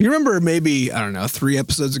You remember maybe, I don't know, 3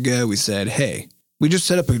 episodes ago, we said, hey, we just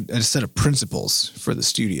set up a set of principles for the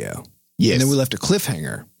studio. Yes. And then we left a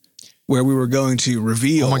cliffhanger where we were going to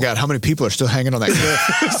reveal. Oh my God, how many people are still hanging on that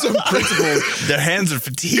cliff? some principles. Their hands are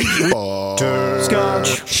fatigued.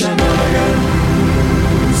 Scotch.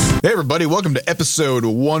 Hey everybody, welcome to episode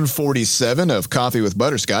 147 of Coffee with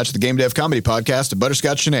Butterscotch, the game dev comedy podcast of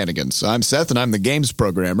Butterscotch Shenanigans. I'm Seth and I'm the games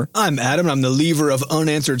programmer. I'm Adam and I'm the lever of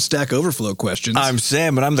unanswered Stack Overflow questions. I'm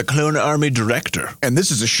Sam and I'm the Clone Army director. And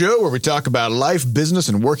this is a show where we talk about life, business,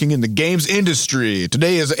 and working in the games industry.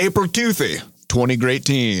 Today is April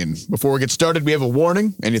 2018. Before we get started, we have a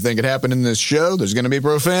warning. Anything could happen in this show. There's going to be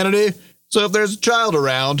profanity. So if there's a child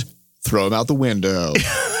around, throw him out the window.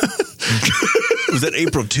 Was that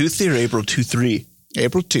April Toothy or April 2-3?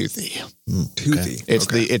 April Toothy. Toothy.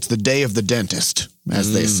 It's the day of the dentist,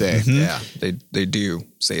 as they say. Yeah, they do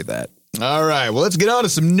say that. All right, well, let's get on to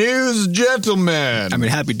some news, gentlemen. I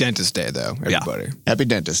mean, happy Dentist Day, though, everybody. Happy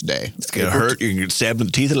Dentist Day. It's going to hurt. You can get stabbed in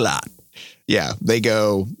the teeth a lot. Yeah, they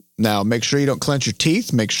go, now make sure you don't clench your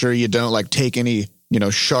teeth. Make sure you don't take any,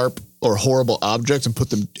 sharp or horrible objects and put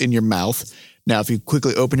them in your mouth. Now, if you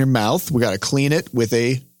quickly open your mouth, we got to clean it with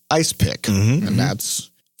a ice pick. And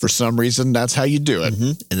that's, for some reason, that's how you do it.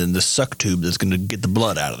 And then the suck tube that's going to get the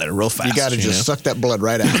blood out of there real fast. You got to just suck that blood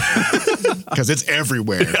right out because it's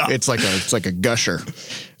everywhere. Yeah. It's like a gusher.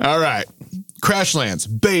 All right. Crashlands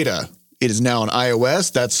beta. It is now on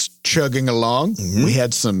iOS. That's chugging along. We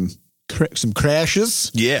had some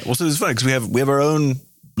crashes. Yeah. Well, so it's funny because we have our own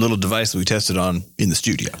little device that we tested on in the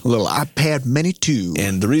studio. A little iPad Mini 2.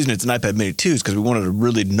 And the reason it's an iPad Mini 2 is because we wanted a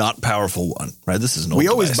really not powerful one, right? This is an old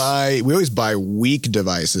device. We always buy weak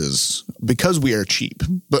devices because we are cheap,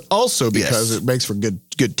 but also because it makes for good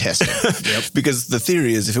testing. Because the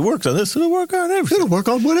theory is if it works on this, it'll work on everything. It'll work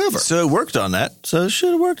on whatever. So it worked on that. So it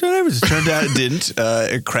should have worked on everything. Turned out it didn't.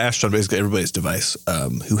 It crashed on basically everybody's device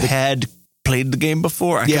who had played the game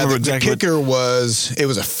before. I can't remember exactly. The kicker was it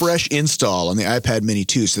was a fresh install on the iPad Mini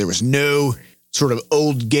 2, so there was no sort of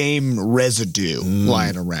old game residue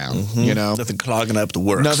lying around. Nothing clogging up the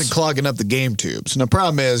works. Nothing clogging up the game tubes. And the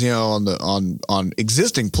problem is, on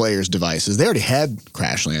existing players' devices, they already had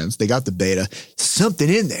Crashlands. They got the beta. Something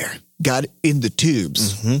in there got in the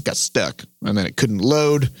tubes, got stuck, and then it couldn't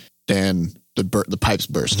load. Then the pipes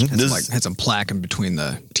burst. Had some plaque in between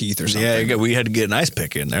the teeth or something. Yeah, we had to get an ice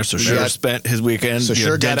pick in there. So spent his weekend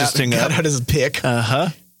got out his pick.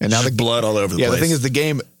 And now the blood all over the place. Yeah, the thing is the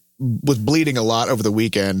game was bleeding a lot over the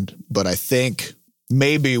weekend, but I think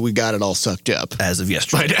maybe we got it all sucked up. As of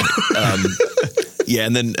yesterday.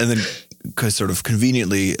 And then cause sort of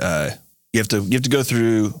conveniently, you have to go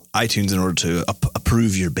through iTunes in order to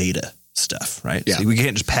approve your beta stuff, right? Yeah. So we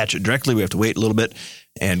can't just patch it directly. We have to wait a little bit.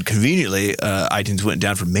 And conveniently, iTunes went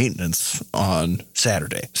down for maintenance on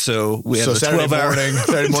Saturday. So we had a 12-hour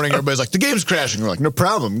Saturday morning, everybody's like, the game's crashing. We're like, no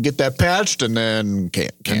problem. Get that patched and then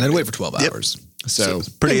can't. And then wait for 12 hours. So it's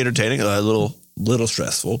pretty entertaining, a little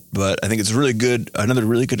stressful, but I think it's really good. Another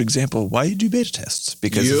really good example of why you do beta tests.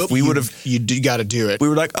 Because if we would have, you got to do it. We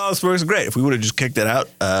were like, oh, this works great. If we would have just kicked that out,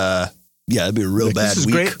 it'd be a real bad This is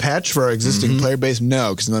week. great patch for our existing player base.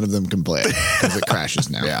 No, because none of them can play it because it crashes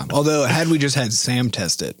now. Yeah. Although had we just had Sam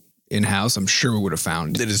test it in-house, I'm sure we would have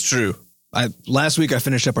found It is true. Last week I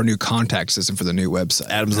finished up our new contact system for the new website.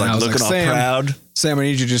 Adam's looking all proud. Sam, I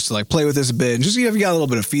need you just to play with this a bit and just if you got a little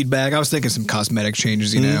bit of feedback. I was thinking some cosmetic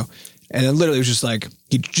changes, you know. And then literally it was just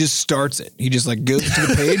he just starts it. He just goes to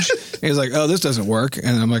the page and he's like, oh, this doesn't work.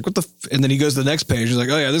 And I'm like, what the and then he goes to the next page. He's like,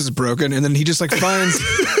 oh yeah, this is broken. And then he just finds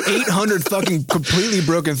 800 fucking completely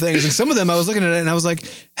broken things. And some of them I was looking at it and I was like,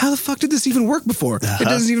 how the fuck did this even work before? It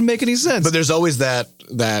doesn't even make any sense. But there's always that,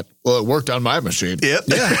 well, it worked on my machine. Yep.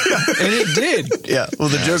 Yeah. And it did. Yeah. Well,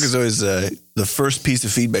 the joke is always the first piece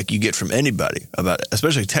of feedback you get from anybody about,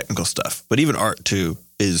 especially technical stuff, but even art too,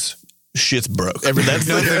 is shit's broke.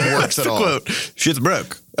 Nothing works at all. Quote, shit's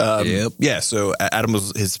broke. Yep. Yeah, so Adam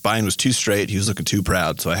his spine was too straight. He was looking too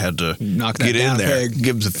proud, so I had to knock that get down in there, peg.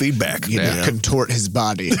 give him some feedback. Contort his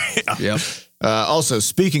body. Yep. Also,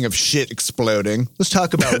 speaking of shit exploding, let's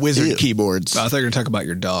talk about Wizard keyboards. I thought you were going to talk about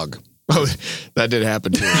your dog. Oh, that did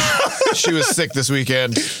happen too. She was sick this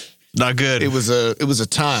weekend. Not good. It was a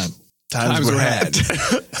time. Times were had.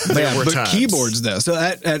 But times. Keyboards though. So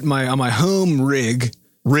on my home rig,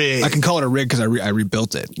 I can call it a rig because I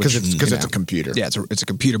rebuilt it because it's a computer. Yeah, it's a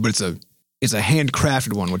computer, but it's a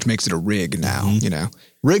handcrafted one, which makes it a rig now. You know,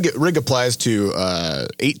 rig applies to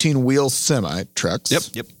 18-wheel semi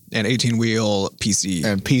trucks. Yep. and 18-wheel PC.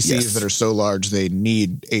 And PCs that are so large they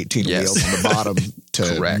need 18 wheels on the bottom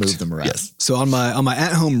to move them around. Yes. So on my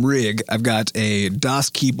at-home rig, I've got a DOS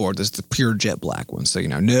keyboard that's the pure jet black one. So, you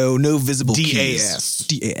know, no visible keys.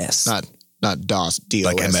 DAS. Not DOS, DOS.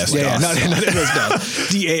 Like MS. Yeah, DOS. not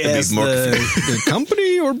DOS. DAS, the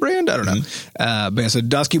company or brand? I don't know. But yeah, so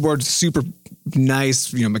DOS keyboard, super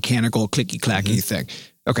nice, you know, mechanical, clicky-clacky thing.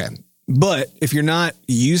 Okay. But if you're not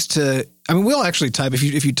used to, I mean, we all actually type,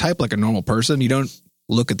 if you type like a normal person, you don't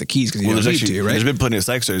look at the keys because you don't need to, right? There's been plenty of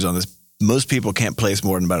psych stories on this. Most people can't place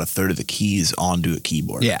more than about a third of the keys onto a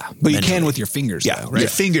keyboard. Yeah, but you can with your fingers, though, right? Your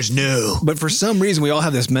fingers, no. But for some reason, we all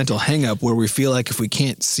have this mental hang up where we feel like if we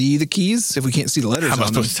can't see the keys, if we can't see the letters How am I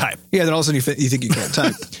on them, supposed to type? Yeah, then all of a sudden you think you can't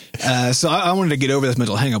type. So I wanted to get over this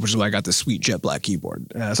mental hang up, which is why I got the sweet jet black keyboard.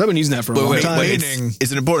 So I've been using that for a long time.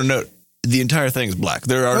 It's an important note. The entire thing is black.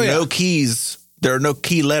 There are no keys. There are no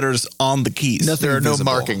key letters on the keys. There are no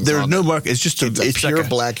markings. There are no markings. It's just it's pure like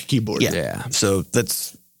black keyboard. Yeah. So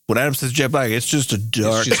that's when Adam says jet black. It's just a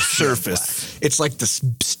dark surface. It's like the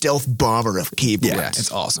stealth bomber of keyboards. Yeah,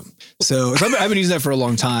 it's awesome. So I've been using that for a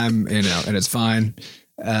long time, and it's fine.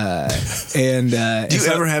 Do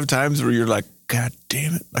you ever have times where you're like, God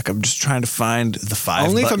damn it! Like I'm just trying to find the 5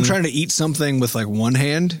 only button. if I'm trying to eat something with like one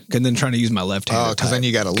hand, and then trying to use my left hand. Oh, because then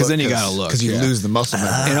you got to look. Because you yeah. lose the muscle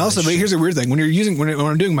memory. And also, but here's a weird thing: when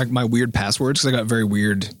I'm doing my weird passwords, because I got very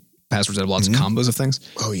weird passwords that have lots of combos of things.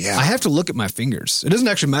 Oh yeah, I have to look at my fingers. It doesn't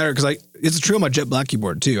actually matter because it's true on my jet black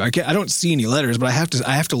keyboard too. I don't see any letters, but I have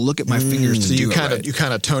to look at my fingers to do it. You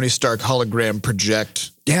kind of Tony Stark hologram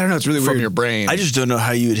project. Yeah, I don't know. It's really from weird. your brain. I just don't know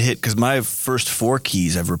how you would hit because my first 4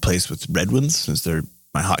 keys I've replaced with red ones since they're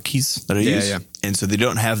my hotkeys that I use. Yeah. And so they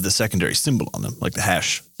don't have the secondary symbol on them, like the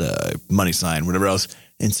hash, the money sign, whatever else.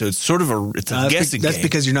 And so it's sort of a guessing game. That's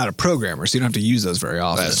because you're not a programmer, so you don't have to use those very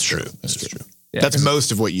often. That's true. That's true. Yeah, that's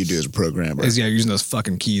most of what you do as a programmer. Is using those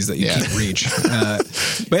fucking keys that you can't reach.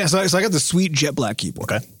 But yeah, so I got the sweet jet black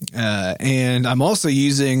keyboard. Okay. And I'm also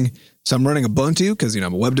I'm running Ubuntu because,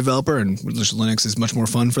 I'm a web developer and Linux is much more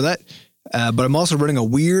fun for that. But I'm also running a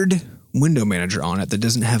weird window manager on it that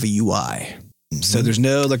doesn't have a UI. So there's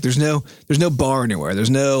no bar anywhere. There's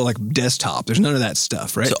no like desktop. There's none of that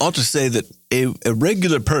stuff, right? So I'll just say that a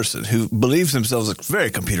regular person who believes themselves like very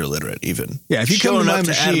computer literate, even if you come to my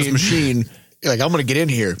Adam's machine, you're like, I'm going to get in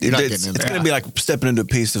here. You're not getting in there. It's going to be like stepping into a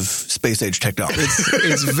piece of space age technology.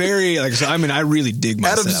 It's very like so. I mean, I really dig my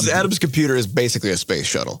Adam's computer is basically a space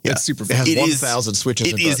shuttle. Yeah. It's super It fun. has 1,000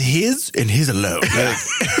 switches. It is his and his alone,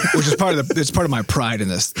 which is part of my pride in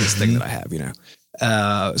this thing that I have.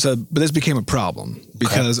 But this became a problem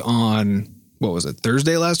because on what was it,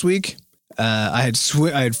 Thursday last week, I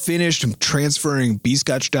had finished transferring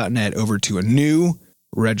bscotch.net over to a new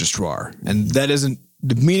registrar, and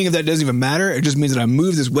the meaning of that doesn't even matter. It just means that I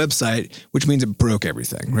moved this website, which means it broke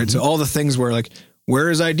everything, right? So all the things were like, where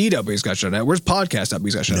is id.bscotch.net? Where's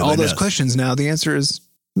podcast.bscotch.net? All those questions now, the answer is,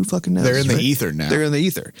 who fucking knows? They're in the ether now. They're in the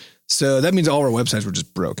ether. So that means all our websites were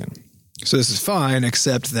just broken. So this is fine,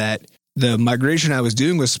 except that the migration I was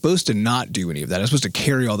doing was supposed to not do any of that. I was supposed to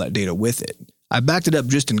carry all that data with it. I backed it up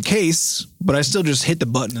just in case, but I still just hit the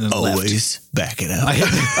button and then always left. Back it up. I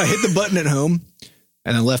hit the button at home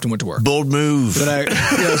and then left and went to work. Bold move. But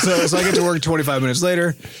so I get to work 25 minutes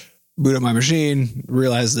later, boot up my machine,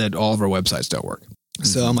 realize that all of our websites don't work.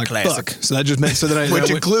 So I'm like, fuck. So that just meant which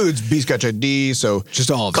includes bscotch ID. So just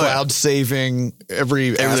all of cloud saving,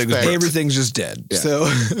 everything's just dead. Yeah.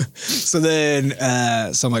 So then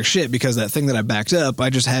I'm like, shit, because that thing that I backed up, I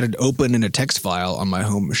just had it open in a text file on my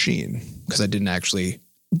home machine because I didn't actually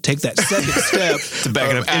take that second step to back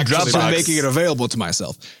it up in Dropbox, making it available to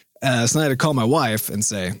myself. So I had to call my wife and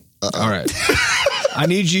say, all right, I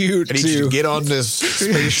need you to get on this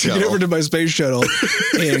space shuttle. Get over to my space shuttle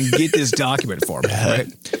and get this document for me, right?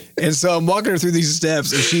 And so I'm walking her through these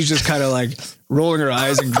steps, and she's just kind of like rolling her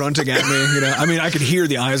eyes and grunting at me. I mean, I could hear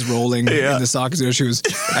the eyes rolling in the sockets as she was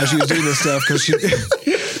doing this stuff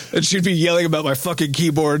because she'd be yelling about my fucking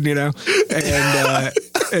keyboard, and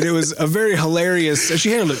it was a very hilarious.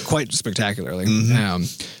 She handled it quite spectacularly.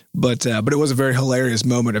 But it was a very hilarious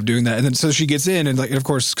moment of doing that. And then so she gets in and of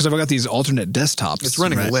course, because I've got these alternate desktops. It's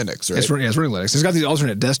running Linux, right? It's running Linux. It's got these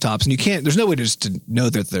alternate desktops and there's no way just to know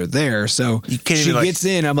that they're there. So she gets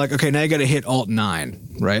in, I'm like, okay, now you got to hit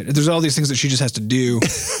Alt-9, right? There's all these things that she just has to do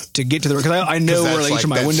to get to the, because I know where each of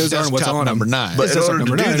my windows are and what's on number them. 9. But in order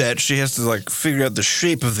to do that, she has to figure out the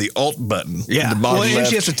shape of the Alt button. Yeah. Well, and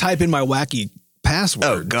she has to type in my wacky password.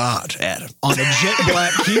 Oh God, Adam. On a jet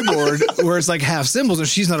black keyboard where it's like half symbols and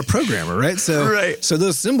she's not a programmer, right? So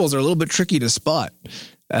those symbols are a little bit tricky to spot.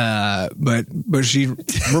 But she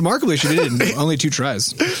remarkably she did it in only 2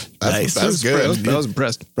 tries. Nice. That's good. I was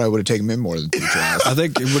impressed. Probably would have taken me more than 2 tries. I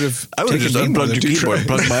think it would have. I would have just unplugged your keyboard and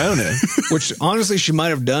plugged my own in. Which honestly, she might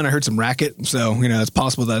have done. I heard some racket, so it's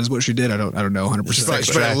possible that is what she did. I don't know 100%.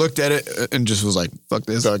 She probably looked at it and just was like, "Fuck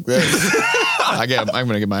this, fuck this." I'm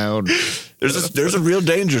gonna get my own. There's a real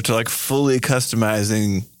danger to like fully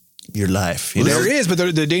customizing your life. You know? There is, but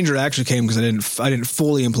the danger actually came because I didn't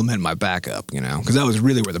fully implement my backup. Because that was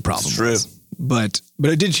really where the problem was. But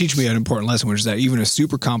it did teach me an important lesson, which is that even a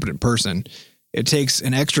super competent person, it takes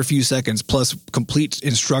an extra few seconds plus complete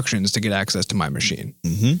instructions to get access to my machine.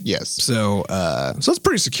 Mm-hmm. Yes. So it's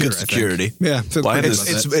pretty secure. Good security. I think. Yeah. Well,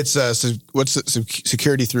 What's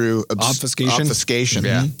security through obfuscation? Obfuscation.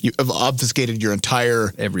 Yeah. You've obfuscated your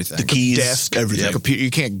entire everything. The keys, desk, everything. Computer.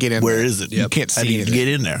 You can't get in. Where there. is it? You can't How see do you anything. get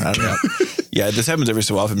in there? I don't know. Yeah, this happens every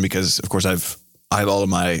so often because, of course, I have all of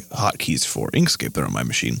my hotkeys for Inkscape that are on my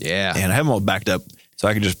machine. Yeah. And I have them all backed up, so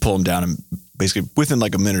I can just pull them down and basically within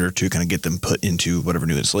like a minute or two kind of get them put into whatever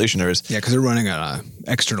new installation there is. Yeah, because they're running an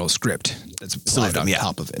external script that's applied on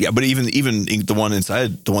top of it. Yeah, but even the ones inside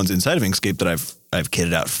of Inkscape that I've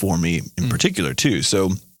kitted out for me in particular too. So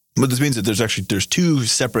what this means that there's 2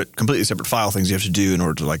 completely separate file things you have to do in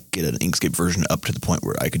order to like get an Inkscape version up to the point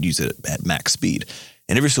where I could use it at max speed.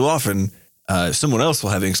 And every so often, someone else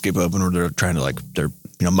will have Inkscape open or they're trying to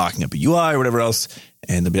they're mocking up a UI or whatever else,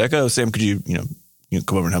 and they'll be like, "Oh, Sam, could you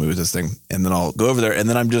come over and help me with this thing?" And then I'll go over there, and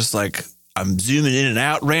then I'm just like, I'm zooming in and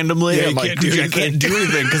out randomly. Yeah, I'm like, dude, I can't do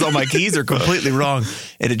anything because all my keys are completely wrong,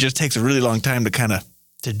 and it just takes a really long time to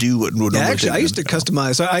do what would normally actually, I used to take them.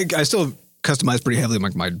 customize. So I still customize pretty heavily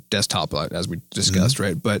like my desktop, as we discussed,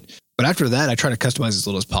 right? But after that, I try to customize as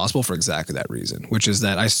little as possible for exactly that reason, which is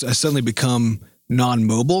that I suddenly become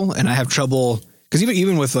non-mobile, and I have trouble because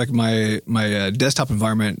even with like my desktop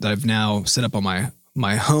environment that I've now set up on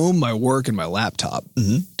my home, my work, and my laptop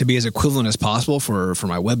to be as equivalent as possible for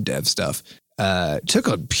my web dev stuff. It took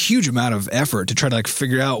a huge amount of effort to try to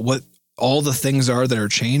figure out what all the things are that are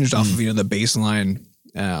changed off of the baseline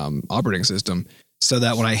operating system, so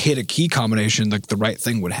that when I hit a key combination, the right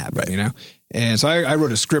thing would happen. And so I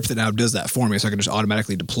wrote a script that now does that for me, so I can just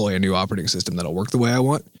automatically deploy a new operating system that'll work the way I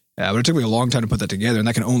want. But it took me a long time to put that together, and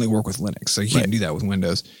that can only work with Linux. So you can't do that with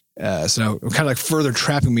Windows. So kind of further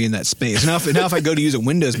trapping me in that space. Now if I go to use a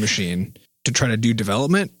Windows machine to try to do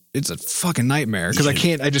development, it's a fucking nightmare because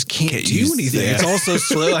I just can't do anything. Yeah. It's all so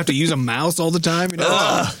slow. I have to use a mouse all the time.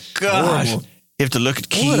 Oh gosh. Horrible. You have to look at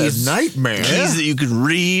keys. What a nightmare. Keys that you can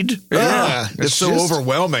read. Yeah, it's so just-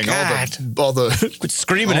 overwhelming. All the Quit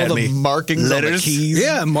screaming all at the me. markings on the Letters. keys.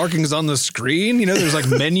 Yeah, markings on the screen. There's like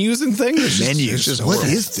menus and things. It's just What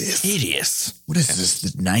horrible. is this? Hideous. What is this?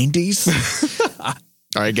 The 90s?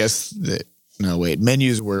 I guess no. Wait,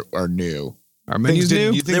 menus are new. Are menus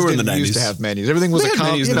new? They were in the Used 90s. to have menus. Everything was They a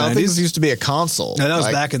had menus in the 90s. things used to be a console. No, that was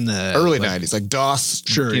Like, back in the early like, 90s, like DOS.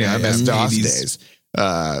 Sure, yeah, MS DOS 80s. days.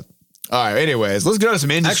 All right. Anyways, let's go to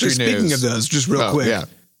some industry Actually, speaking news. of those, just real Oh, quick, yeah.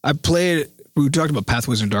 I played. We talked about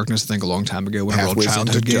Pathways into Darkness, I think, a long time ago. One of our old Pathways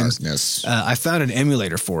into childhood games. Darkness. I found an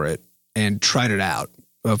emulator for it and tried it out.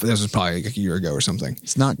 Well, this was probably like a year ago or something,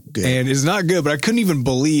 It's not good. and it's not good. But I couldn't even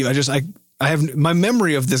believe. I have my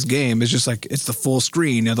memory of this game is just like it's the full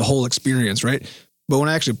screen, the whole experience, right? But when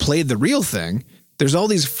I actually played the real thing, there's all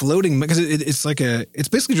these floating because it's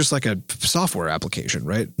basically just like a software application,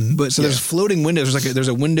 right? But so there's floating windows. There's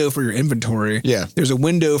a window for your inventory. Yeah. There's a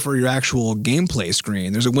window for your actual gameplay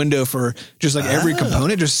screen. There's a window for just like every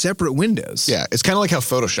component, just separate windows. Yeah, it's kind of like how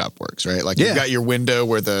Photoshop works, right? Like Yeah. you've got your window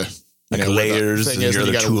where the Like where the layers thing and is, your you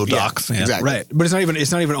other gotta- tool yeah, docs. Yeah. Exactly. Right. But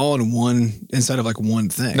it's not even all in one inside of like one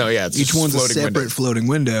thing. No, yeah, it's Each just one's a floating separate window. floating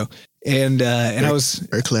window. And I was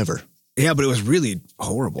Very clever. but it was really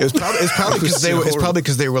horrible. It's probably It was because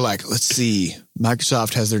so they were like, let's see,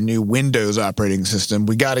 Microsoft has their new Windows operating system.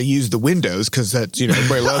 We got to use the Windows because that's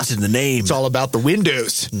everybody loves It's in the name. It's all about the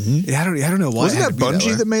Windows. Yeah, I don't know why. Wasn't it that had to be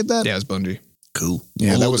Bungie way. that made that? Yeah, it was Bungie. Cool.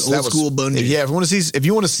 Yeah, Old school Bungie. Yeah, if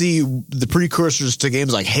you want to see the precursors to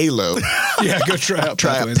games like Halo, Yeah, go try out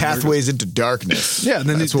Pathways into Darkness. Yeah, and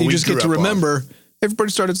then That's what you we just get grew to up on. remember everybody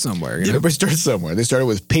started somewhere. You know? Everybody started somewhere. They started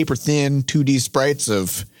with paper thin 2D sprites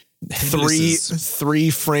of Headlesses. three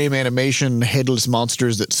frame animation headless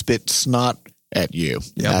monsters that spit snot at you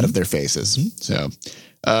out of their faces. So,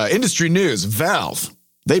 industry news: Valve,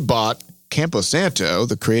 they bought Campo Santo,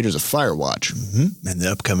 the creators of Firewatch. And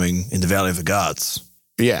the upcoming In the Valley of the Gods.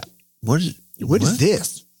 Yeah. What is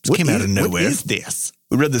this? This came out of nowhere. What is this?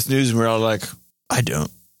 We read this news and we're all like, I don't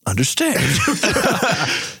understand.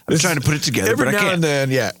 I'm trying to put it together, Every but I now can't. and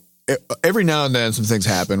then, yeah. Every now and then, some things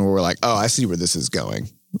happen where we're like, "Oh, I see where this is going."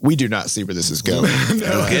 We do not see where this is going. don't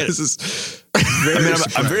get it. This is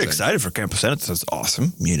I'm very excited for Campo Santo. That's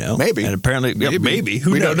awesome, Maybe. And apparently, maybe.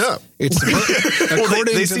 Who we knows? don't know. It's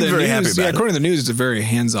according they to seem the very happy news. about Yeah, it. according to the news, it's a very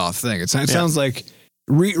hands-off thing. It sounds like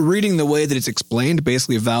reading the way that it's explained.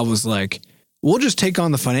 Basically, Valve was like, "We'll just take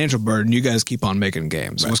on the financial burden. You guys keep on making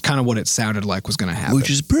games." Was kind of what it sounded like was going to happen, Which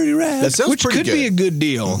is pretty rad. That sounds which pretty could good. be a good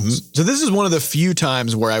deal. So this is one of the few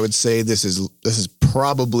times where I would say this is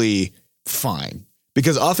probably fine,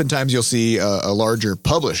 because oftentimes you'll see a larger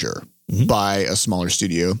publisher buy a smaller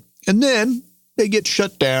studio and then they get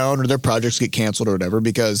shut down or their projects get canceled or whatever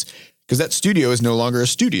because that studio is no longer a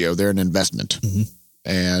studio. They're an investment.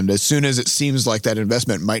 And as soon as it seems like that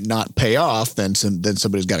investment might not pay off, then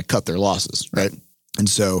somebody's got to cut their losses, right? And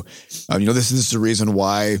so, this is the reason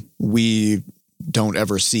why we don't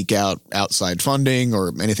ever seek out outside funding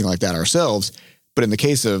or anything like that ourselves. But in the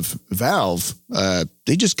case of Valve,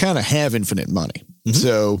 they just kind of have infinite money.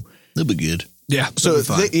 So That'll be good. Yeah. so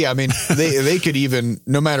that'd be fine. they could even,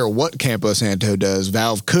 no matter what Campo Santo does,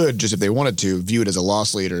 Valve could just, if they wanted to, view it as a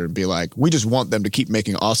loss leader and be like, we just want them to keep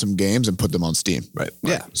making awesome games and put them on Steam. Right.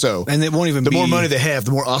 Yeah. So And it won't even the be more money they have,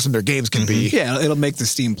 the more awesome their games can be. Yeah, it'll make the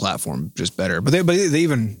Steam platform just better. But they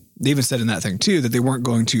even said in that thing too that they weren't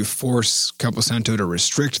going to force Campo Santo to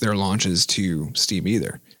restrict their launches to Steam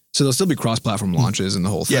either. So there'll still be cross-platform launches and the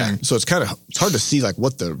whole thing. Yeah. So it's hard to see like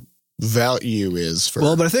what the value is for.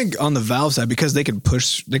 Well, but I think on the Valve side, because they can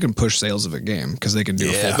push sales of a game because they can do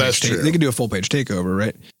a full that's page true. they can do a full page takeover,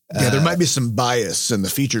 right? there might be some bias in the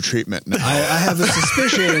feature treatment. Now. I have a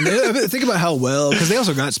suspicion. Think about how well, because they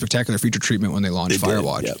also got spectacular feature treatment when they launched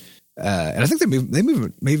Firewatch, and I think they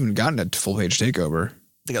may even gotten a full page takeover.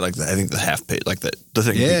 They got the half page, like the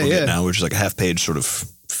thing Yeah, people yeah. get now, which is like a half page sort of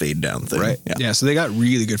fade down thing. Right. Yeah. Yeah. So they got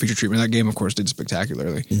really good feature treatment. That game, of course, did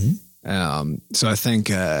spectacularly. So I think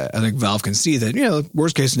Valve can see that,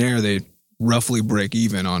 worst case scenario, they roughly break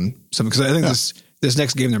even on something. Because I think this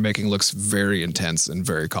next game they're making looks very intense and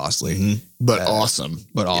very costly, But awesome.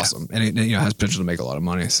 and it has potential to make a lot of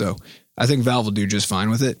money. So I think Valve will do just fine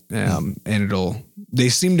with it. And they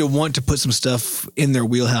seem to want to put some stuff in their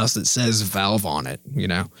wheelhouse that says Valve on it,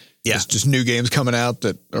 Yeah. It's just new games coming out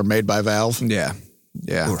that are made by Valve. Yeah.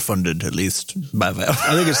 Yeah. Or funded at least by Valve.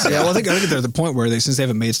 I think it's, I think they're at the point where since they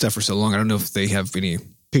haven't made stuff for so long, I don't know if they have any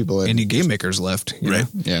People in, game makers left. you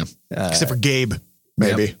Right. know? yeah. Except for Gabe,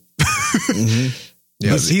 maybe.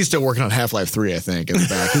 Yeah. He's still working on Half-Life 3, I think, in the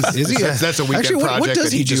back. Is he? That's a weekend Actually, project. what does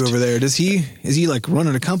that he do just- over there? Is he like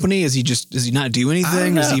running a company? Does he not do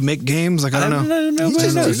anything? Does he make games? Like, I don't know.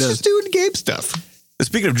 He's just doing game stuff.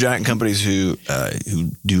 Speaking of giant companies who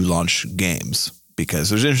do launch games, because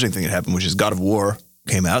there's an interesting thing that happened, which is God of War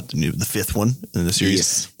came out, the fifth one in the series,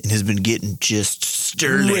 Yes. and has been getting just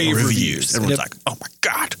sterling Rave reviews. reviews. Everyone's Yep. like, "Oh my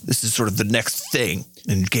god, this is sort of the next thing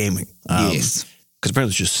in gaming." Yes. because apparently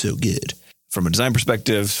it's just so good from a design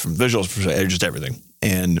perspective, from visuals perspective, just everything.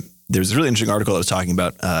 And there's a really interesting article that was talking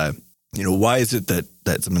about, why is it that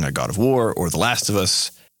something like God of War or The Last of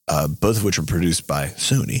Us, both of which were produced by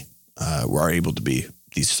Sony, were able to be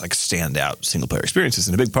these like standout single player experiences.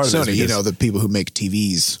 And a big part of Sony, this is the people who make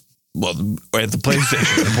TVs, well, at the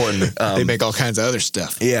PlayStation, important. they make all kinds of other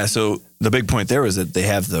stuff. Yeah. So the big point there is that they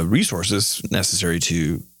have the resources necessary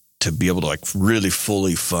to be able to like really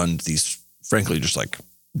fully fund these, frankly, just like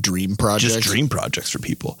Dream projects. just dream projects for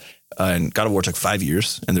people. And God of War took 5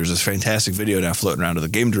 years, and there's this fantastic video now floating around of the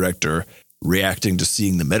game director reacting to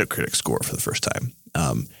seeing the Metacritic score for the first time,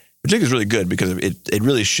 which I think is really good because it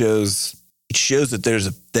really shows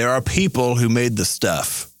that there are people who made the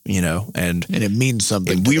stuff, and And it means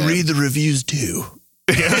something. and to we them. read the reviews too,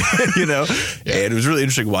 And it was really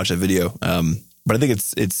interesting to watch that video. But I think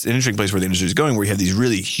it's an interesting place where the industry is going, where you have these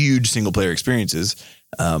really huge single player experiences,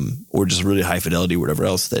 or just really high fidelity, or whatever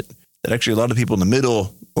else that actually a lot of people in the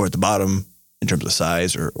middle or at the bottom in terms of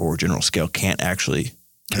size or general scale can't actually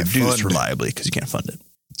produce fund. reliably because you can't fund it.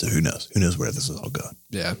 So who knows? Who knows where this is all going?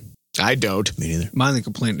 Yeah. I don't. Me neither. My only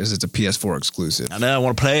complaint is it's a PS4 exclusive. I know. I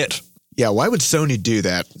want to play it. Yeah, why would Sony do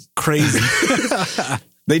that? Crazy.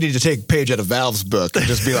 They need to take a page out of Valve's book and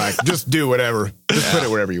just be like, just do whatever. Just put it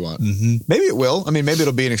wherever you want. Mm-hmm. Maybe it will. I mean, maybe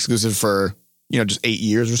it'll be an exclusive for, just 8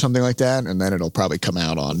 years or something like that. And then it'll probably come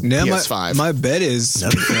out on Now, PS5. My bet is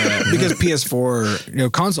because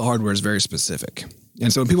PS4, console hardware is very specific.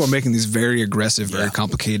 And so when people are making these very aggressive, very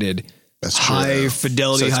complicated, That's true, high though.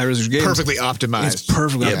 fidelity, So it's high resolution games, perfectly optimized. it's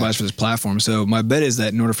perfectly Yeah. optimized for this platform. So my bet is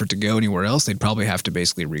that in order for it to go anywhere else, they'd probably have to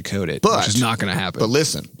basically recode it, which is not going to happen. But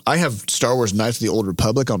listen, I have Star Wars Knights of the Old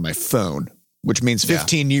Republic on my phone. which means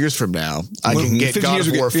 15 years from now, I can get 15 God years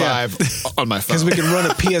of War yeah. 5 on my phone. Because we can run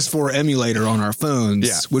a PS4 emulator on our phones,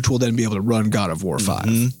 Yeah. which will then be able to run God of War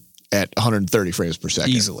 5 at 130 frames per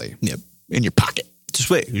second. easily. Yep. In your pocket. Just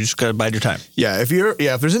wait. You just got to bide your time. Yeah, if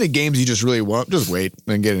there's any games you just really want, just wait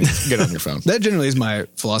and get on your phone. That generally is my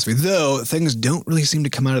philosophy, though things don't really seem to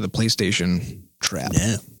come out of the PlayStation trap.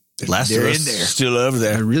 Yeah. Last of They're Us in there. still over I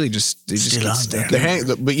there. really just, they just Still get on stuck there.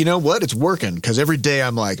 in But you know what? It's working because every day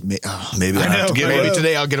I'm like, Maybe I I have to know, get maybe one.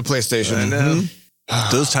 today I'll get a PlayStation.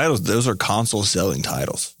 Those titles, those are console selling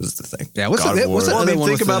titles. Is the thing. Yeah, what's God that- of War. what's that Well, I other mean, one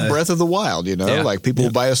think with about the- Breath of the Wild, you know, Yeah. like people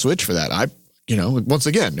will buy a Switch for that. Once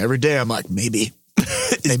again, every day I'm like, maybe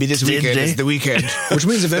this today weekend the day? is the weekend. Which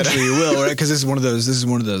means eventually you will, right? Because this is one of those,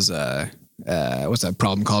 what's that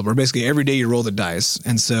problem called? Where basically every day you roll the dice.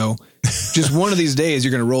 And so just one of these days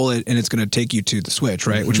you're going to roll it and it's going to take you to the Switch,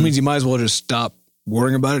 right? Which means you might as well just stop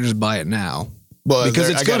worrying about it, just buy it now. Well, Because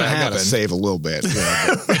it's going to I happen. gotta save a little bit.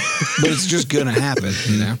 Yeah, But it's just going to happen,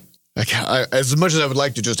 you know? as much as I would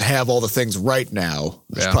like to just have all the things right now,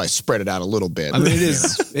 I should Yeah. probably spread it out a little bit. I mean,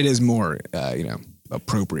 it is more,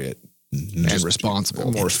 appropriate and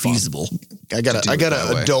responsible. More feasible. I gotta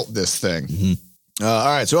that way. adult this thing. All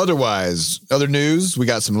right. So other news. We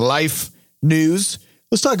got some life news.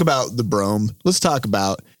 Let's talk about the Brome. Let's talk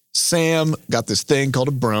about Sam got this thing called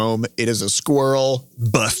a Brome. It is a squirrel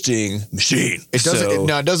Busting machine. It doesn't.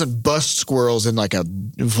 So, It doesn't bust squirrels in like a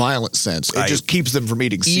violent sense. It just keeps them from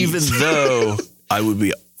eating seeds. even though I would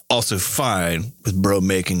be also fine with Bro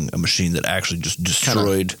making a machine that actually just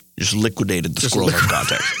destroyed, just liquidated the squirrel on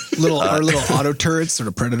contact. Little auto turrets, sort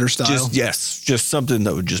of Predator style. Just something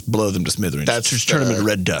that would just blow them to smithereens. That's just turn them into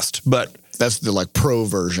red dust. But That's the like pro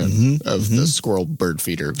version of the squirrel bird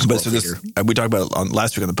feeder. But so this, we talked about it on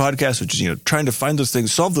last week on the podcast, which is trying to find those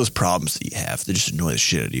things, solve those problems that you have that just annoy the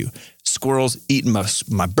shit out of you. Squirrels eating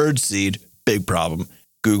my bird seed, big problem.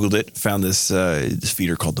 Googled it, found this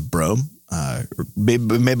feeder called the Brome,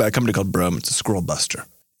 made by a company called Brome. It's a squirrel buster,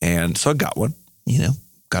 and so I got one.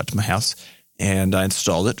 Got to my house and I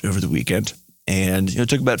installed it over the weekend. And it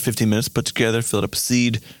took about 15 minutes to put together, filled up a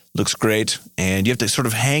seed, looks great, and you have to sort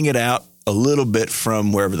of hang it out a little bit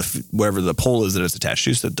from wherever the pole is that it's attached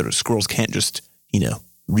to, so that the squirrels can't just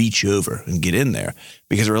reach over and get in there,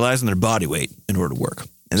 because it relies on their body weight in order to work.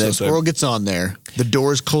 And so then the squirrel gets on there, the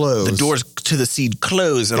doors close. the doors to the seed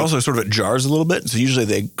close, and also sort of it jars a little bit. So usually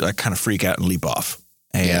they kind of freak out and leap off.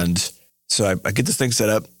 And so I get this thing set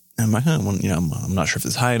up, and I'm like, I'm not sure if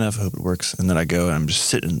it's high enough. I hope it works. And then I go and I'm just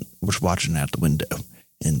sitting, watching out the window.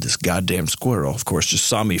 And this goddamn squirrel, of course, just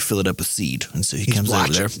saw me fill it up with seed. And so he comes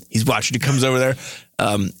over there. He's watching. He comes over there,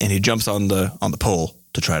 and he jumps on the pole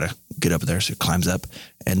to try to get up there. So he climbs up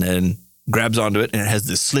and then grabs onto it, and it has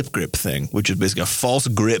this slip grip thing, which is basically a false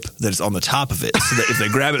grip that's on the top of it, so that if they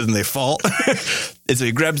grab it, then they fall. And so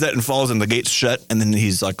he grabs that and falls, and the gate's shut, and then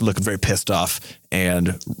he's like looking very pissed off and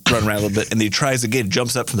run around a little bit, and then he tries again,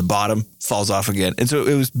 jumps up from the bottom, falls off again. And so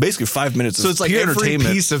it was basically 5 minutes of So it's like pure every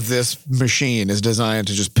entertainment. piece of this machine is designed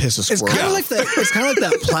to just piss a It's squirrel kind of off. like that. It's kind of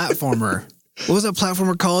like that platformer. What was that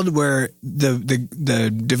platformer called? Where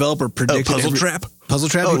the developer predicted Puzzle Trap? Puzzle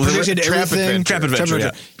Trap. Oh, He predicted Trap everything. Adventure. Trap Adventure,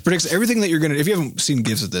 yeah. He predicts everything that you're gonna. If you haven't seen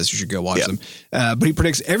GIFs of this, you should go watch Yeah. them. But he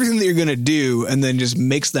predicts everything that you're gonna do, and then just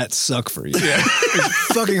makes that suck for you. Yeah.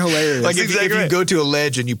 It's fucking hilarious. Like if exactly you right. go to a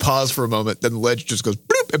ledge and you pause for a moment, then the ledge just goes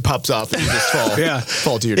bloop and pops off, and you just fall.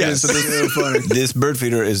 Fall to your death. So this bird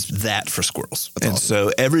feeder is that for squirrels.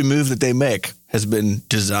 So every move that they make has been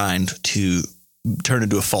designed to turn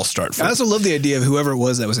into a false start for I also love the idea of whoever it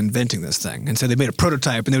was that was inventing this thing. And so they made a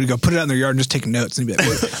prototype, and they would go put it out in their yard and just take notes. And he'd be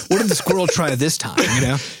like, what did the squirrel try this time?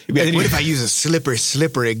 He'd be like, what if I use a slippery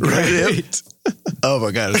Right. Oh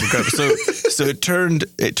my God, it's incredible. So it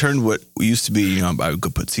turned what used to be, I would go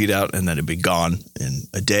put seed out and then it'd be gone in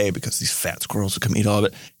a day because these fat squirrels would come eat all of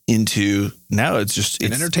it, into now it's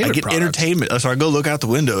entertainment I get product. entertainment. So I go look out the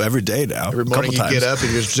window every day now. Every morning you get up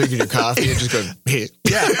and you're just drinking your coffee and just go, hey.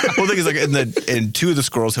 Yeah. Well, the thing is, and two of the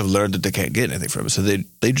squirrels have learned that they can't get anything from it, so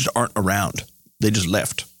they just aren't around. They just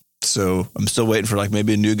left. So I'm still waiting for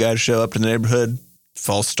maybe a new guy to show up in the neighborhood.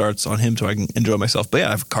 False starts on him so I can enjoy myself. But yeah,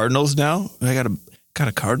 I have cardinals now. I got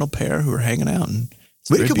a cardinal pair who are hanging out, and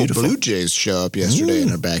We had very a couple beautiful. blue jays show up yesterday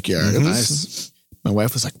in our backyard. It was nice. My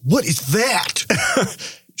wife was like, "What is that?"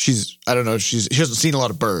 I don't know. She hasn't seen a lot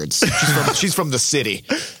of birds. She's from the city.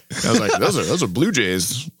 I was like, those are blue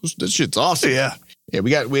jays. This shit's awesome. Yeah. Yeah,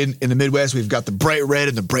 in the Midwest, we've got the bright red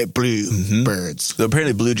and the bright blue birds. So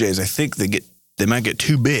apparently, blue jays, I think they might get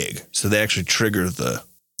too big, so they actually trigger the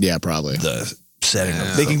Yeah, probably. setting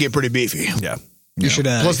of They can get pretty beefy. yeah. You should.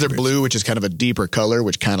 Plus, they're blue, which is kind of a deeper color,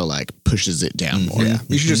 which kind of like pushes it down more. Yeah,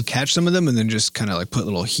 you should just catch some of them and then just kind of like put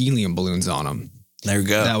little helium balloons on them. There you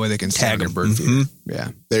go. That way they can Tag tag your them. bird feeder. Yeah.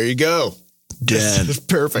 There you go. Dead. That's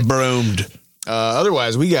perfect. Broomed.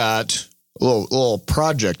 Otherwise, we got a little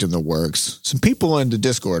project in the works. Some people into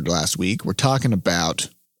Discord last week were talking about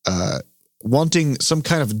wanting some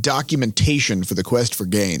kind of documentation for the Quest for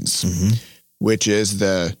Gains, which is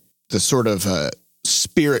the sort of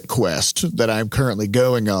spirit quest that I'm currently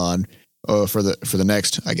going on for the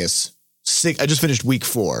next, I guess, 6. I just finished week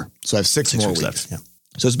 4, so I have 6 more weeks. Left, yeah.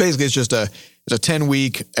 So it's just a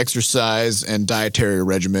 10-week exercise and dietary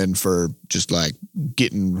regimen for just like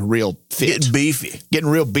getting real fit, getting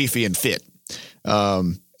real beefy and fit.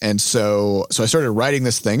 And so I started writing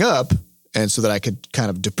this thing up, and so that I could kind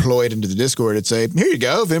of deploy it into the Discord and say, here you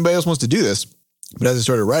go, if anybody else wants to do this. But as I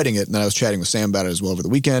started writing it, and then I was chatting with Sam about it as well over the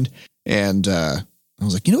weekend, and I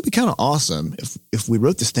was like, it'd be kind of awesome if we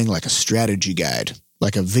wrote this thing like a strategy guide,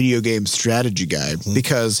 like a video game strategy guide,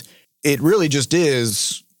 because it really just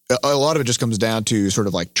is. A lot of it just comes down to sort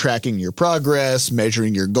of like tracking your progress,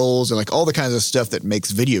 measuring your goals, and like all the kinds of stuff that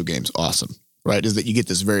makes video games awesome, right? Is that you get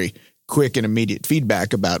this very quick and immediate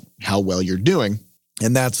feedback about how well you're doing.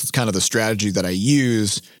 And that's kind of the strategy that I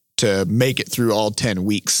use to make it through all 10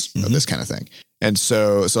 weeks of this kind of thing. And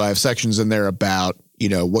so I have sections in there about,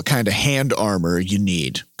 what kind of hand armor you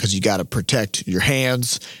need, because you got to protect your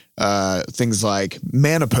hands. Things like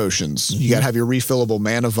mana potions. You got to have your refillable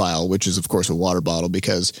mana vial, which is, of course, a water bottle,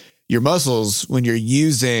 because your muscles, when you're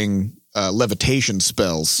using levitation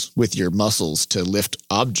spells with your muscles to lift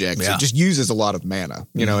objects, it just uses a lot of mana,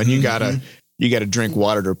 and you got to drink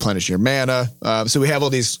water to replenish your mana. So we have all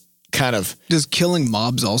these kind of. Does killing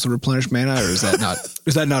mobs also replenish mana, or is that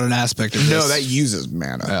not an aspect of this? No, that uses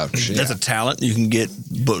mana. Oh, shit. That's a talent you can get,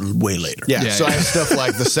 but way later. Yeah. So I have stuff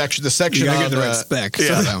like the section You gotta on get the right spec.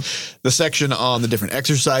 the section on the different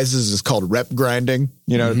exercises is called rep grinding,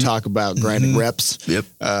 to talk about grinding reps. Yep.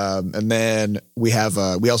 And then we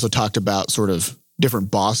also talked about sort of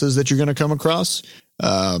different bosses that you're going to come across.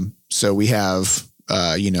 So we have,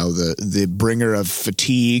 the bringer of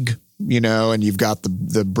fatigue, and you've got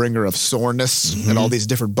the bringer of soreness and all these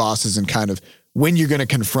different bosses, and kind of when you're going to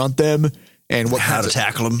confront them and how to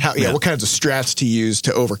tackle them. What kinds of strats to use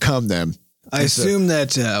to overcome them. I assume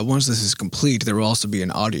that once this is complete, there will also be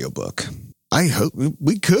an audiobook. I hope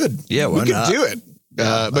we could. Yeah, we why could not? do it.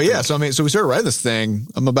 So we started writing this thing.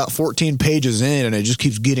 I'm about 14 pages in, and it just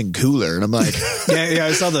keeps getting cooler. And I'm like,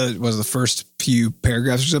 I saw the first few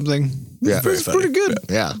paragraphs or something. Yeah, it's pretty good.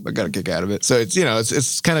 Yeah, I got a kick out of it. So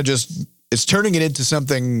it's kind of just it's turning it into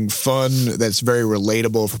something fun that's very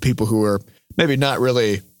relatable for people who are maybe not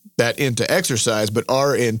really that into exercise, but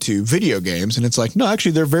are into video games. And it's like, no,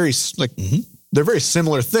 actually, they're very they're very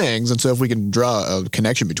similar things. And so if we can draw a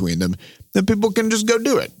connection between them, then people can just go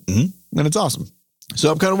do it, and it's awesome. So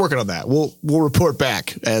I'm kind of working on that. We'll report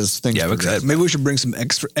back as things progress. Maybe we should bring some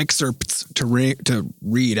extra excerpts to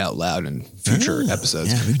read out loud in future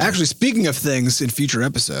episodes. Yeah, actually, speaking of things in future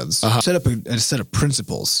episodes, set up a set of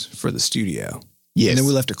principles for the studio. Yes. And then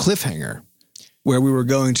we left a cliffhanger where we were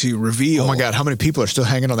going to reveal. Oh my God, how many people are still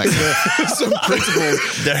hanging on that cliff? some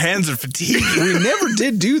principles. Their hands are fatigued. We never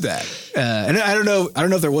did do that. And I don't know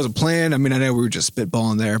if there was a plan. I mean, I know we were just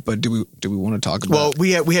spitballing there, but do we want to talk about?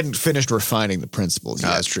 Well, we hadn't finished refining the principles yet.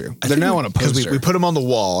 That's true. They're now on a poster. Because we put them on the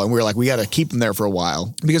wall, and we were like, we got to keep them there for a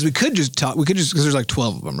while. Because we could just talk. We could just, because there's like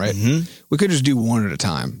 12 of them, right? We could just do one at a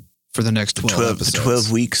time for the next 12 episodes.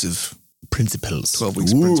 12 weeks of principles. 12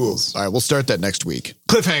 weeks of principles. All right, we'll start that next week.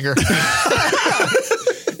 Cliffhanger.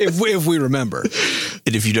 If we remember.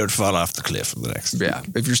 And if you don't fall off the cliff in the next. Yeah.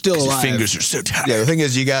 If you're still Your alive. fingers are so tight. Yeah, the thing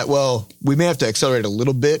is, we may have to accelerate a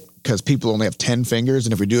little bit because people only have 10 fingers.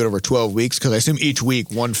 And if we do it over 12 weeks, because I assume each week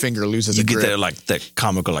one finger loses You a get grip. that like that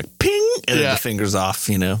comical like ping and then the fingers off,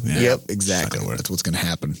 Yeah. Yep, exactly. That's what's going to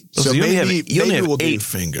happen. So you only have we'll do 8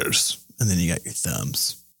 fingers and then you got your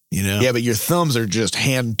thumbs, Yeah, but your thumbs are just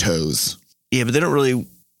hand toes. Yeah, but they don't really,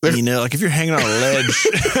 like if you're hanging on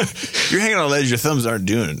a ledge, your thumbs aren't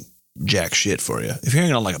doing jack shit for you. If you're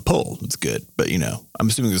hanging on like a pole, it's good. But I'm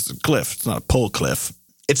assuming this is a cliff. It's not a pole cliff.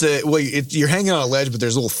 You're hanging on a ledge, but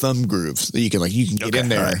there's little thumb grooves that you can get in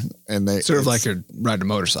there, and they sort of like you're riding a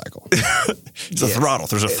motorcycle. It's a throttle.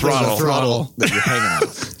 There's a throttle. There's a throttle that you're hanging on.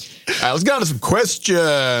 All right, let's get on to some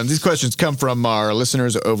questions. These questions come from our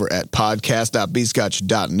listeners over at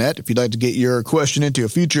podcast.bscotch.net. If you'd like to get your question into a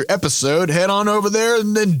future episode, head on over there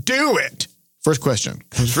and then do it. First question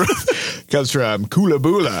comes from Kula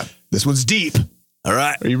Bula. This one's deep. All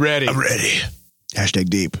right. Are you ready? I'm ready.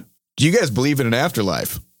 #deep. Do you guys believe in an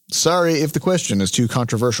afterlife? Sorry if the question is too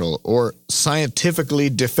controversial or scientifically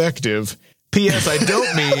defective. P.S. I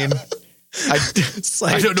don't mean... I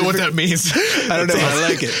don't know what that means. I don't know. I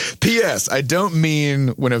like it. P.S. I don't mean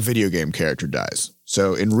when a video game character dies.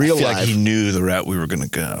 So in real I feel life... like he knew the route we were going to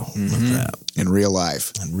go with that. In real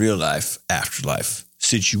life. In real life, afterlife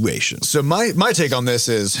situations. So my take on this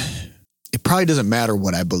is it probably doesn't matter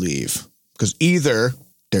what I believe because either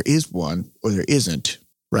there is one or there isn't,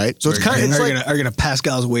 right? So it's kind of are you gonna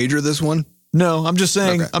Pascal's wager this one? no, I'm just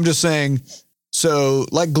saying Okay. So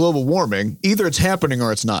like global warming, either it's happening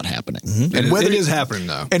or it's not happening. And it is happening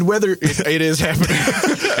though. And whether it is happening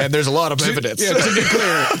and there's a lot of evidence. Yeah, to be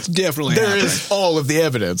clear, it's definitely There happening. is all of the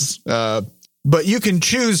evidence. But you can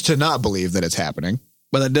choose to not believe that it's happening.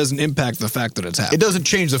 But that doesn't impact the fact that it's happening. It doesn't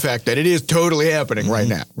change the fact that it is totally happening right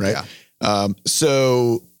now, right? Yeah.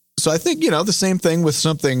 So I think, the same thing with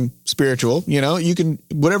something spiritual, you can,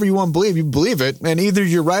 whatever you want to believe, you believe it, and either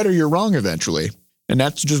you're right or you're wrong eventually. And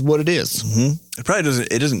that's just what it is. It probably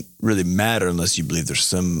doesn't really matter unless you believe there's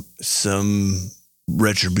some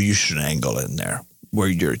retribution angle in there where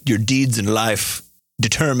your deeds in life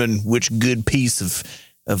determine which good piece of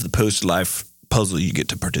the post-life puzzle you get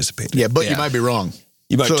to participate in. Yeah, but you might be wrong.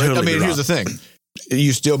 You might totally be wrong. Here's the thing.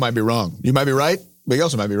 You still might be wrong. You might be right, but you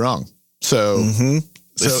also might be wrong. So,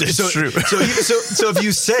 It's true. So if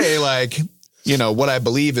you say like, what I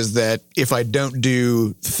believe is that if I don't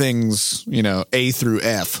do things, A through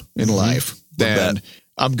F in life, then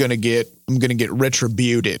I'm going to get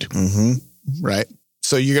retributed. Right.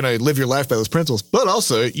 So you're going to live your life by those principles, but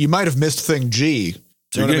also you might have missed thing G.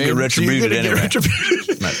 So you're going to get retributed anyway.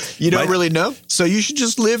 You don't really know. So you should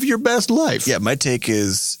just live your best life. Yeah. My take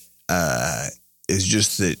is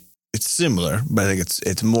just that it's similar, but I think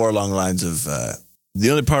it's more along the lines of, the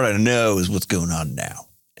only part I know is what's going on now.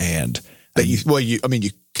 And you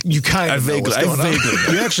kind of know what's going on.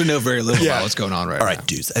 You actually know very little about what's going on right now. all right,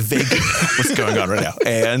 dudes, I vaguely know what's going on right now.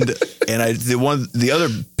 And the other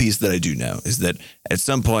piece that I do know is that at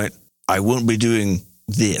some point I won't be doing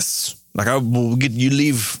this. Like you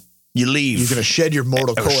leave. You're going to shed your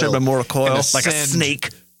mortal coil. Shed my mortal coil and like a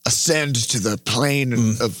snake. Ascend to the plane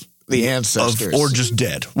of the ancestors. Or just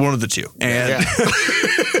dead. One of the two. And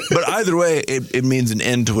but either way, it means an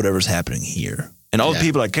end to whatever's happening here. And all the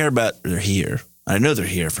people I care about are here. I know they're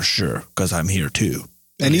here for sure because I'm here too.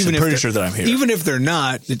 And even I'm pretty sure that I'm here. Even if they're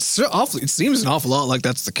not, it seems an awful lot like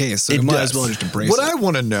that's the case. So you might as well just embrace What it. I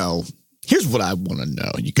want to know, here's what I want to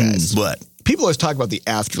know, you guys. What? People always talk about the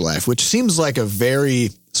afterlife, which seems like a very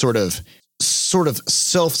sort of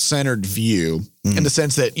self-centered view in the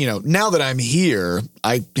sense that, now that I'm here,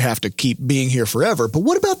 I have to keep being here forever. But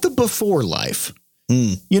what about the before life?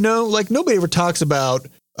 Like nobody ever talks about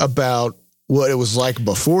what it was like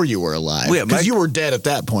before you were alive. Well, yeah, because you were dead at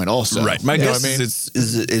that point also. Right. My guess is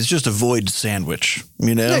it's just a void sandwich,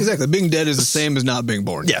 Yeah, exactly. Being dead is the same as not being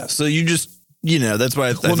born. Yeah. So you just, that's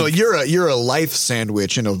why. You're a life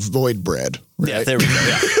sandwich in a void bread. Right? Yeah, there we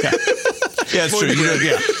go. Yeah. Yeah, it's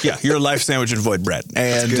true. You're a life sandwich and void bread.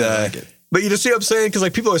 And I like it. But you just see what I'm saying? Because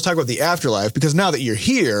like people always talk about the afterlife because now that you're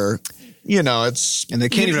here, it's And they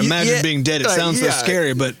can't even imagine being dead. It sounds so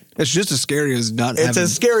scary, but it's just as scary as not It's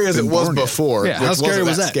as scary as it was before. Yeah, how scary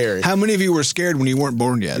was that? Scary. How many of you were scared when you weren't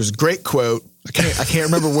born yet? There's a great quote. I can't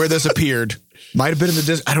remember where this appeared. Might have been in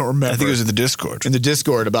the I don't remember. I think it was in the Discord. In the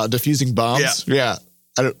Discord about diffusing bombs. Yeah.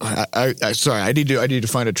 Sorry, I need to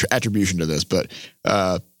find an attribution to this, but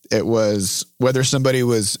it was whether somebody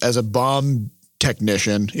was as a bomb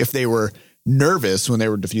technician, if they were nervous when they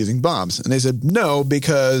were diffusing bombs. And they said, no,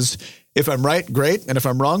 because if I'm right, great. And if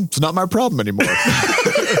I'm wrong, it's not my problem anymore.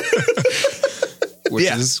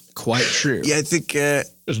 Which is quite true. Yeah, I think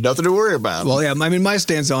there's nothing to worry about. Well, yeah, I mean, my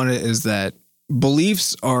stance on it is that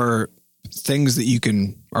beliefs are things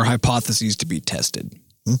that are hypotheses to be tested.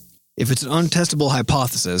 If it's an untestable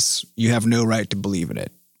hypothesis, you have no right to believe in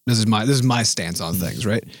it. This is my stance on things,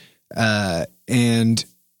 right? And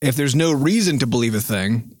if there's no reason to believe a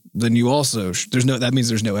thing, then you also that means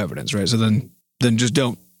there's no evidence, right? So then just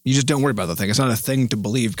don't worry about the thing. It's not a thing to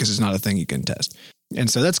believe because it's not a thing you can test. And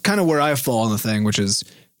so that's kind of where I fall on the thing, which is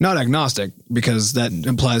not agnostic because that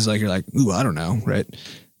implies like you're like, ooh, I don't know, right?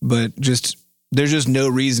 But there's just no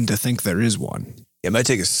reason to think there is one. it might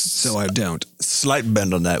take a So I don't. slight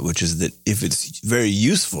bend on that, which is that if it's very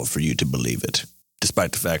useful for you to believe it,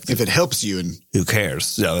 despite the fact that if it helps you, and who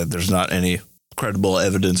cares? That there's not any credible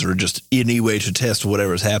evidence or just any way to test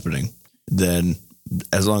whatever's happening, then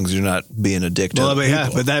as long as you're not being a dick to other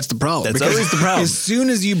people. But that's the problem. That's Because always the problem. As soon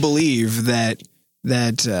as you believe that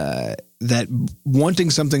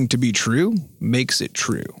wanting something to be true makes it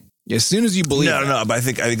true. As soon as you believe No, but I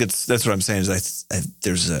think that's what I'm saying is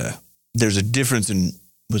there's a difference in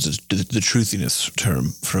the truthiness term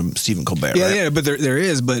from Stephen Colbert. Yeah, right? yeah, but there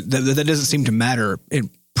is, but that doesn't seem to matter in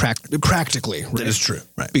practically. Right? That is true,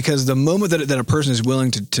 right? Because the moment that a person is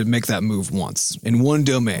willing to make that move once in one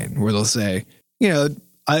domain, where they'll say,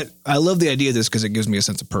 I love the idea of this because it gives me a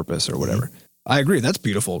sense of purpose or whatever. Mm-hmm. I agree, that's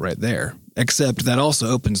beautiful right there. Except that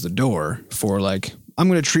also opens the door for like, I'm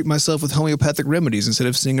going to treat myself with homeopathic remedies instead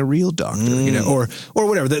of seeing a real doctor, or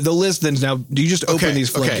whatever. The list then now, do you just open these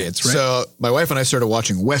floodgates, right? So my wife and I started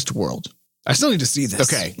watching Westworld. I still need to see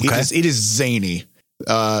this. Okay. It is zany.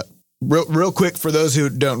 Real quick, for those who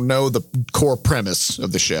don't know the core premise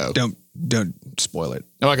of the show. Don't spoil it.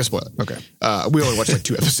 I'm not going to spoil it. Okay. We only watched like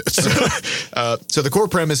 2 episodes. So the core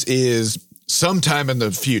premise is sometime in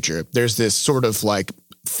the future, there's this sort of like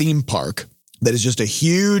theme park that is just a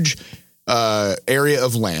huge area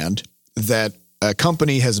of land that a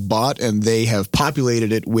company has bought, and they have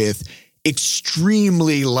populated it with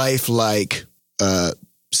extremely lifelike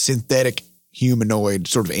synthetic humanoid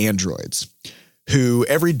sort of androids who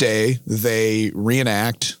every day they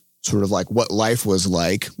reenact sort of like what life was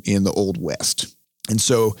like in the Old West. And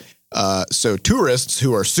so tourists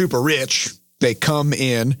who are super rich, they come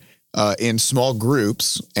in small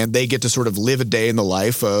groups, and they get to sort of live a day in the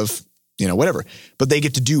life of, whatever, but they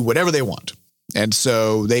get to do whatever they want. And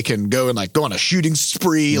so they can go and like go on a shooting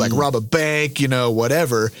spree, like rob a bank,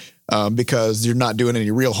 whatever, because you're not doing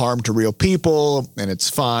any real harm to real people, and it's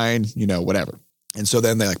fine, whatever. And so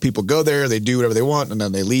then people go there, they do whatever they want, and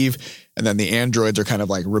then they leave. And then the androids are kind of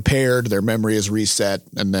like repaired. Their memory is reset.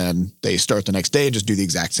 And then they start the next day, just do the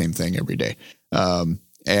exact same thing every day.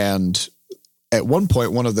 And at one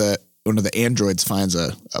point, one of the androids finds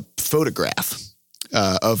a photograph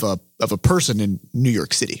of a person in New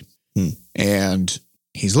York City. And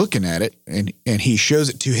he's looking at it, and he shows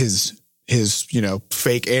it to his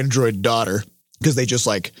fake android daughter, because they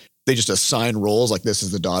just assign roles, like this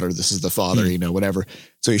is the daughter, this is the father, whatever.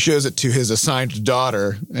 So he shows it to his assigned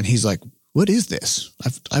daughter, and he's like, "What is this?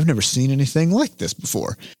 I've never seen anything like this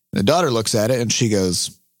before." And the daughter looks at it and she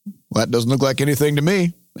goes, "Well, that doesn't look like anything to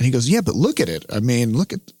me." And he goes, "Yeah, but look at it. I mean,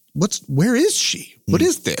 look at where is she? What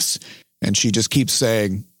is this?" And she just keeps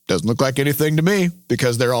saying, "Doesn't look like anything to me,"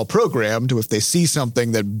 because they're all programmed to, if they see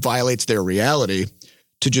something that violates their reality,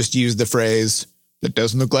 to just use the phrase, "That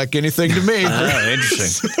doesn't look like anything to me."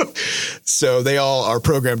 Interesting. So they all are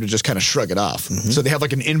programmed to just kind of shrug it off. Mm-hmm. So they have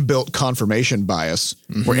like an inbuilt confirmation bias,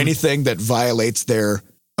 where anything that violates their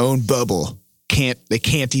own bubble they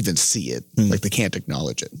can't even see it. Like they can't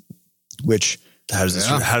acknowledge it. Which how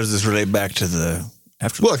does this relate back to the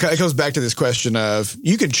afterlife? Well, it goes back to this question of,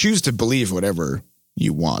 you can choose to believe whatever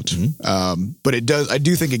you want. But I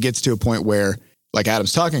do think it gets to a point where, like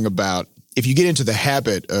Adam's talking about, if you get into the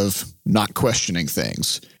habit of not questioning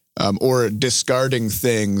things, or discarding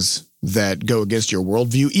things that go against your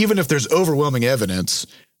worldview, even if there's overwhelming evidence,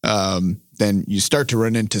 then you start to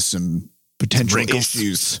run into some potential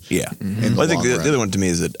issues. Yeah. Well, I think the other one to me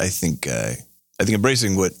is that I think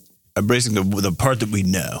embracing the part that we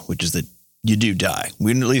know, which is that you do die.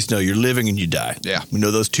 We at least know you're living and you die. Yeah. We know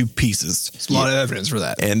those two pieces. There's a lot of evidence for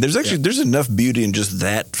that. And there's enough beauty in just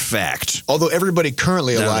that fact. Although everybody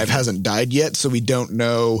currently alive hasn't died yet, so we don't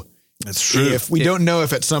know. That's true. Don't know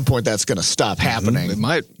if at some point that's going to stop happening. It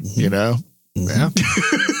might. Yeah.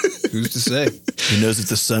 Who's to say? Who knows if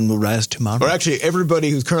the sun will rise tomorrow? Or actually, everybody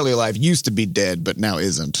who's currently alive used to be dead, but now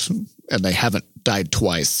isn't. And they haven't died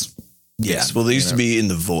twice. Yes. Well, they used to be in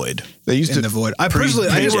the void. They used in the void. I personally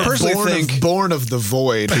think born of the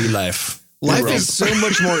void. Pre-life. Life is so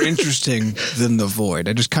much more interesting than the void.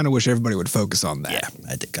 I just kind of wish everybody would focus on that. Yeah,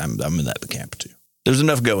 I think I'm in that camp too. There's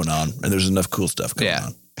enough going on, and there's enough cool stuff going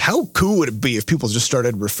on. How cool would it be if people just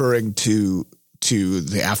started referring to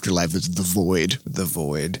the afterlife as the void? The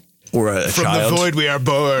void. Or a From child. The void we are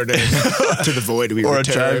born, to the void we return. Or a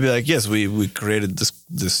child would be like, yes, we created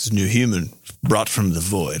this new human brought from the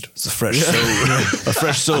void. It's a fresh soul, a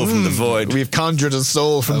fresh soul from the void. We've conjured a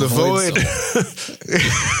soul from the void.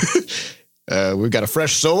 We've got a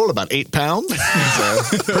fresh soul, about 8 pounds.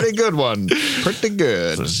 It's a pretty good one. Pretty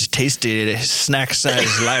good. So it's tasty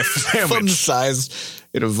snack-sized life sandwich. Fun-sized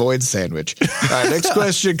in a void sandwich. All right, next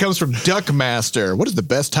question comes from Duckmaster. What is the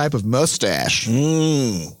best type of mustache?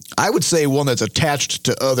 I would say one that's attached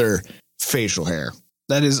to other facial hair.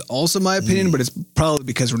 That is also my opinion, but it's probably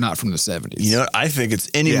because we're not from the 70s. You know what? I think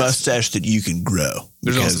it's any mustache that you can grow.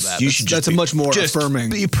 There's also that. That's a much more affirming.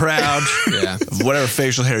 Be proud of whatever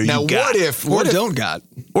facial hair you got. Or don't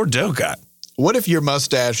got. What if your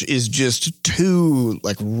mustache is just two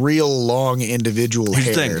like real long individual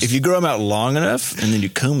Here's the hairs? thing, if you grow them out long enough and then you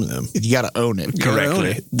comb them You got to own it.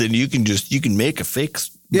 correctly, then you can make a fake.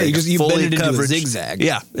 Yeah, like you fully bend it into a covered- zigzag.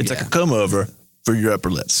 Yeah, it's like a comb over for your upper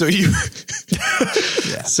lip. So you,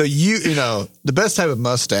 you know, the best type of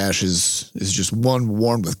mustache is just one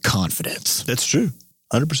worn with confidence, That's true,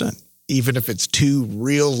 100%. even if it's two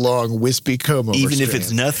real long wispy comb over. Even if it's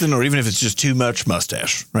strands. nothing, or even if it's just too much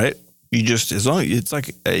mustache, right? You just as long it's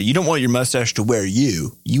like you don't want your mustache to wear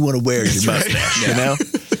you. You want to wear your mustache, you know.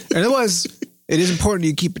 And otherwise, it is important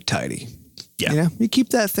you keep it tidy. Yeah. You know, you keep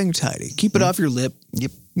that thing tidy. Keep it off your lip.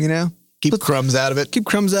 Yep. You know, keep crumbs out of it. keep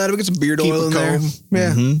crumbs out of it. Get some beard Keep oil a in there. comb.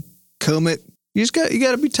 Yeah. Comb it. You got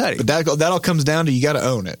to be tidy. But that all comes down to you got to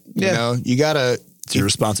own it. You Yeah. know, you got to. It's your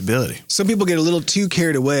responsibility. Some people get a little too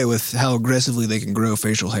carried away with how aggressively they can grow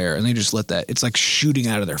facial hair, and they just let that. It's like shooting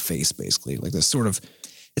out of their face, basically, like this sort of.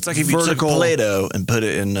 It's like if you took Vertical- Play-Doh and put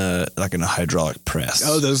it in like in a hydraulic press.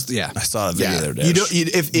 Oh, those. Yeah. I saw a video the other day. You don't.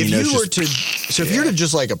 If You know, you it's were just- to, so if you were to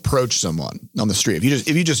just like approach someone on the street, if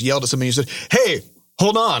you just yelled at somebody, and you said, "Hey,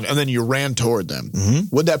 hold on," and then you ran toward them,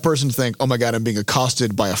 would that person think, "Oh my God, I'm being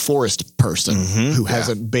accosted by a forest person who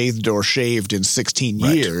hasn't bathed or shaved in 16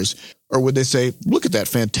 years"? Or would they say, "Look at that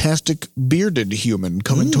fantastic bearded human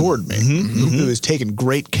coming toward me, who has taken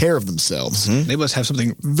great care of themselves"? They must have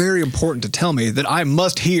something very important to tell me that I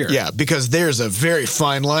must hear. Yeah, because there's a very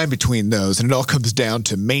fine line between those, and it all comes down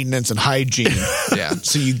to maintenance and hygiene. Yeah.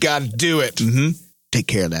 So you got to do it. Take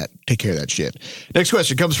care of that. Take care of that shit. Next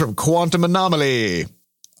question comes from Quantum Anomaly.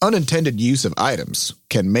 Unintended use of items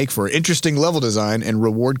can make for interesting level design and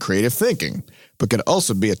reward creative thinking, but can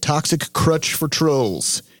also be a toxic crutch for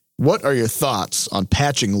trolls. What are your thoughts on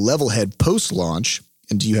patching Levelhead post-launch?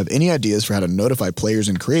 And do you have any ideas for how to notify players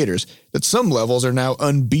and creators that some levels are now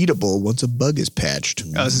unbeatable once a bug is patched?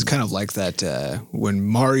 This is kind of like that when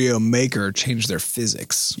Mario Maker changed their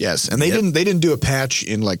physics. Yes, and they didn't do a patch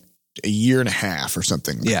in like a year and a half or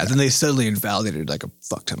something. like Yeah, that, then they suddenly invalidated like a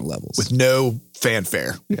fuck ton of levels. with no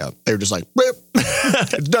fanfare. Yeah. They were just like, "Rip,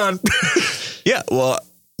 it's done." Yeah, well,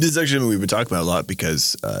 this is actually something we've been talking about a lot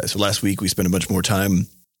because so last week we spent a bunch more time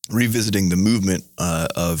revisiting the movement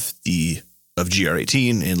of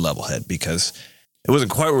GR18 in Levelhead because it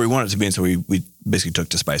wasn't quite where we wanted it to be, and so we basically took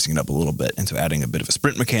to spicing it up a little bit, and so adding a bit of a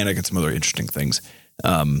sprint mechanic and some other interesting things.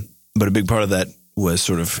 But a big part of that was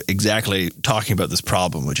sort of exactly talking about this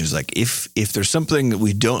problem, which is like if there's something that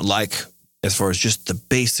we don't like as far as just the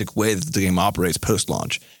basic way that the game operates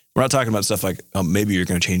post-launch. We're not talking about stuff like maybe you're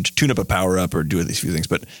going to tune up a power up or do these few things,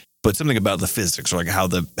 but something about the physics or like how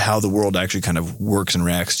the world actually kind of works and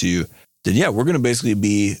reacts to you. Then yeah, we're going to basically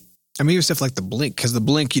be. I mean, even stuff like the blink, because the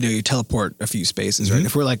blink, you teleport a few spaces, right?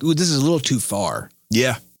 If we're like, ooh, this is a little too far,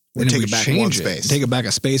 Yeah, Or take it back one space. take it back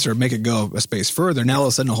a space, or make it go a space further. Now all of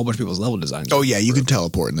a sudden, a whole bunch of people's level designs. Oh yeah, you can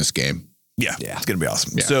teleport in this game. yeah, Yeah. it's going to be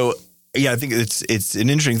awesome. Yeah. So yeah, I think it's an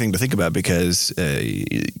interesting thing to think about because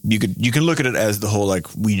you can look at it as the whole like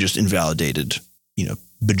we just invalidated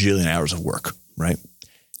bajillion hours of work, right?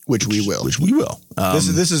 Which we will. Which we will.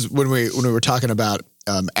 This is when we were talking about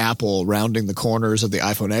Apple rounding the corners of the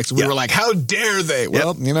iPhone X. We Yeah. were like, how dare they?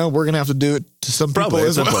 Well, we're going to have to do it to some Probably people at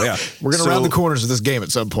as some well. point, yeah. We're going to So- round the corners of this game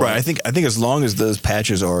at some point. Right. I think as long as those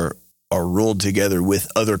patches are rolled together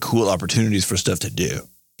with other cool opportunities for stuff to do.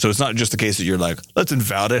 So it's not just the case that you're like, let's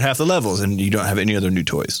invalidate half the levels and you don't have any other new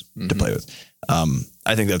toys to play with.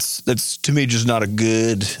 I think that's to me just not a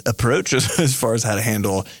good approach as far as how to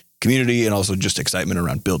handle community and also just excitement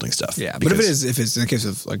around building stuff. Yeah, but if it's in the case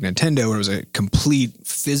of like Nintendo, where it was a complete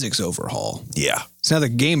physics overhaul. Yeah. So now the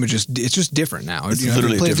game is it's just different now. It's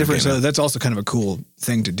literally a plays different game So now. that's also kind of a cool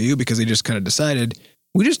thing to do because they just kind of decided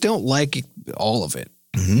we just don't like all of it.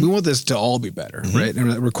 We want this to all be better, right?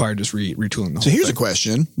 And that required just retooling the whole So here's a thing.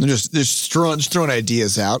 question. Just throwing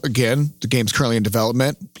ideas out. Again, the game's currently in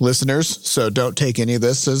development, listeners. So don't take any of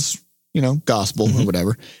this as, gospel or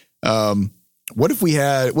whatever. What if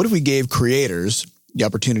we gave creators the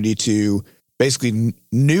opportunity to basically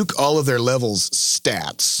nuke all of their levels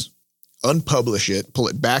stats, unpublish it, pull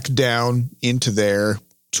it back down into their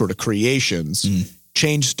sort of creations,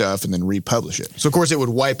 change stuff, and then republish it. So of course it would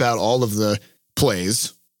wipe out all of the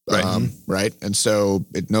plays. Right. Right. And so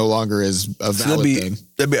it no longer is a So valid thing.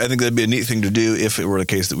 I think that'd be a neat thing to do if it were the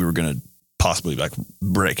case that we were going to possibly like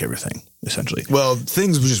break everything essentially. Well,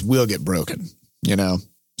 things just will get broken,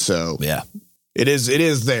 So Yeah. it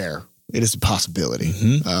is there. It is a possibility.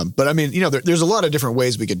 Mm-hmm. But I mean, there's a lot of different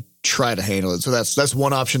ways we could try to handle it. So that's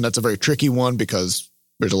one option. That's a very tricky one because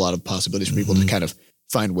there's a lot of possibilities for people to kind of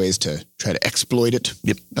find ways to try to exploit it.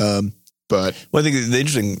 Yep. But Well, I think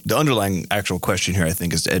the underlying actual question here, I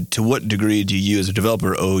think, is to what degree do you as a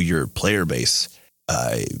developer owe your player base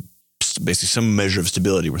basically some measure of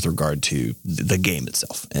stability with regard to the game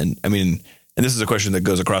itself? And I mean, and this is a question that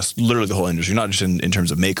goes across literally the whole industry, not just in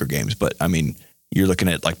terms of maker games, but I mean, you're looking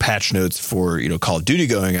at like patch notes for, Call of Duty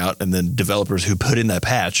going out, and then developers who put in that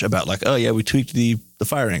patch about like, oh yeah, we tweaked the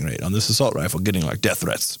firing rate on this assault rifle, getting like death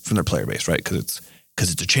threats from their player base, right? Because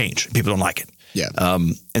it's a change. People don't like it. Yeah.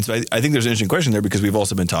 And so I think there's an interesting question there, because we've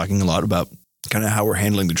also been talking a lot about kind of how we're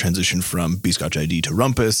handling the transition from Bscotch ID to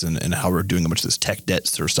Rumpus, and how we're doing a bunch of this tech debt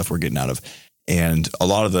sort of stuff we're getting out of. And a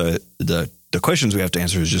lot of the questions we have to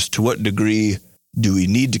answer is just to what degree do we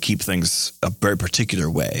need to keep things a very particular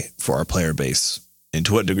way for our player base? And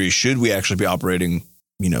to what degree should we actually be operating,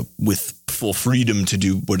 with full freedom to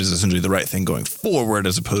do what is essentially the right thing going forward,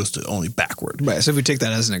 as opposed to only backward? Right. So if we take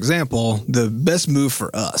that as an example, the best move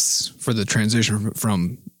for us for the transition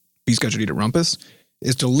from Bscotch ID to Rumpus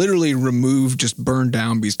is to literally burn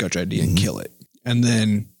down Bscotch ID and kill it. And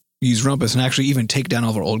then use Rumpus and actually even take down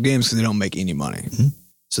all of our old games because they don't make any money.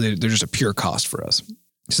 So they're just a pure cost for us.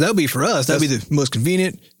 So that would be for us. That would be the most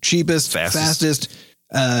convenient, cheapest, fastest.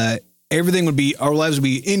 Everything would be, our lives would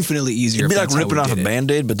be infinitely easier. It'd be like ripping off a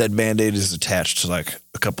Band-Aid, but that Band-Aid is attached to like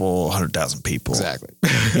a couple 100,000 people. Exactly.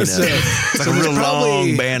 It's like a real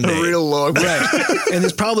long Band-Aid. a real long, Right. And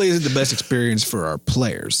this probably isn't the best experience for our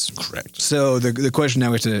players. Correct. So the question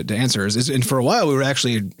now we have to answer is, and for a while we were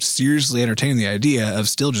actually seriously entertaining the idea of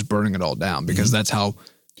still just burning it all down, because that's how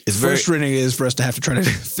frustrating it is for us to have to try to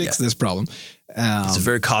fix this problem. It's a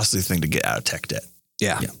very costly thing to get out of tech debt.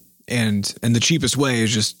 Yeah. And the cheapest way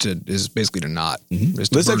is basically to not.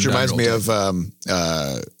 This actually reminds me of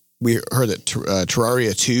we heard that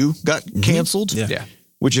Terraria 2 got canceled. Yeah.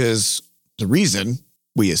 Which is the reason,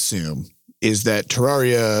 we assume, is that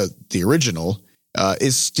Terraria, the original,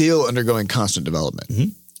 is still undergoing constant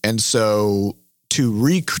development. And so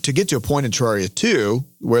to get to a point in Terraria 2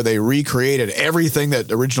 where they recreated everything that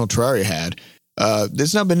original Terraria had,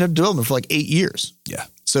 it's not been in development for like 8 years. Yeah.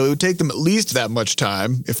 So it would take them at least that much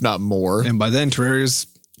time, if not more. And by then Terraria's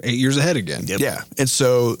 8 years ahead again. Yep. Yeah. And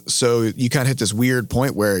so you kind of hit this weird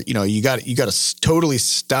point where, you got to totally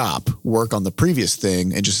stop work on the previous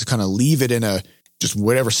thing and just kind of leave it in just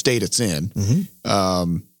whatever state it's in.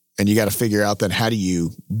 And you got to figure out then, how do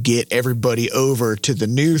you get everybody over to the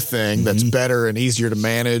new thing that's better and easier to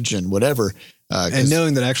manage and whatever. And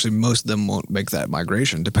knowing that actually most of them won't make that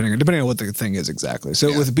migration, depending on what the thing is exactly.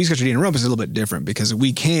 So with Bscotch ID and Rumpus, it's a little bit different, because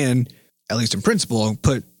we can, at least in principle,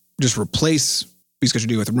 replace Bscotch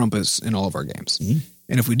ID with Rumpus in all of our games.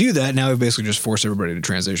 And if we do that, now we basically just force everybody to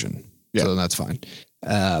transition. So then that's fine.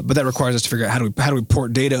 But that requires us to figure out how do we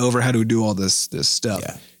port data over? How do we do all this stuff?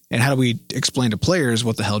 Yeah. And how do we explain to players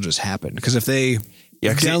what the hell just happened? Because if they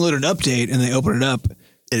download an update and they open it up,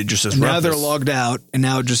 it just says now Rumpus. they're logged out, and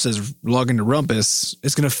now it just says log into Rumpus.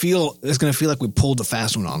 It's gonna feel like we pulled the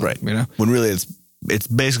fast one on them, right? When really it's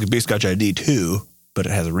basically Bscotch ID 2, but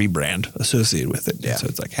it has a rebrand associated with it. Yeah. So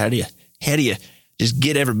it's like, how do you just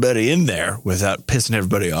get everybody in there without pissing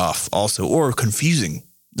everybody off, also, or confusing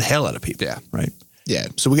the hell out of people? Yeah. Right. Yeah.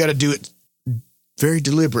 So we got to do it very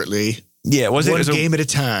deliberately. Yeah, one game at a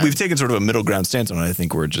time. We've taken sort of a middle ground stance on it. I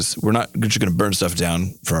think we're not just going to burn stuff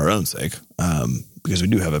down for our own sake, because we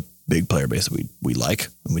do have a big player base that we like,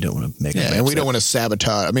 and we don't want to make. Yeah, and we don't want to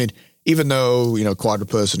sabotage. I mean, even though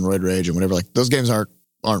Quadrupus and Roid Rage and whatever, like those games aren't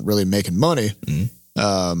really making money,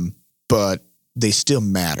 but they still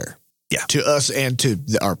matter. Yeah. To us and to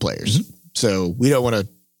our players. So we don't want to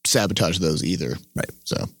sabotage those either. Right.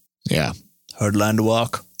 So yeah, hard line to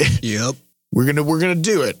walk. Yep. We're gonna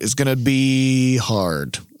do it. It's gonna be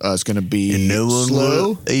hard. It's gonna be and no one slow.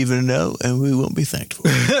 will even know, and we won't be thanked for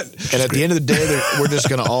it. And at the end of the day, we're just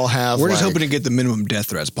gonna all have. We're just hoping to get the minimum death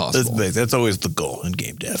threats possible. That's always the goal in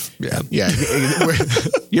game dev. Yeah. Yeah.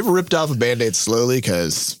 You ever ripped off a Band-Aid slowly?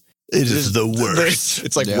 Because it is the worst.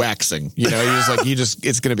 It's like waxing. You're just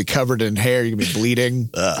it's gonna be covered in hair. You're gonna be bleeding.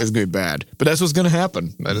 It's gonna be bad. But that's what's gonna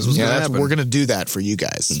happen. That is what's gonna happen. We're gonna do that for you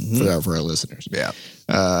guys, for our listeners. Yeah.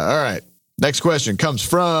 All right. Next question comes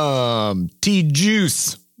from T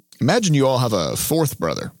Juice. Imagine you all have a fourth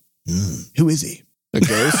brother. Who is he? A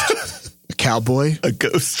ghost? A cowboy? A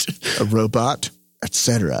ghost? A robot?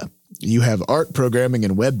 Etc. You have art, programming,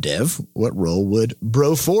 and web dev. What role would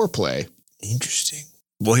Bro 4 play? Interesting.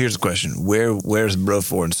 Well, here's the question. Where's Bro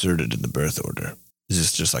 4 inserted in the birth order? Is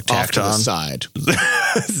this just like Off tacked to the on? side.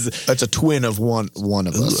 That's a twin of one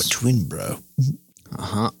of us. A twin bro.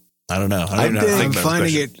 Uh-huh. I don't know. I don't know. I'm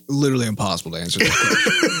finding it literally impossible to answer this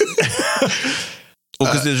question.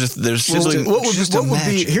 Well, because there's What would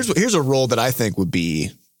be? Here's a role that I think would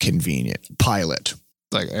be convenient. Pilot.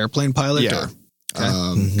 Like airplane pilot? Yeah.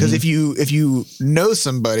 Or, Because if you know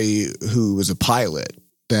somebody who was a pilot,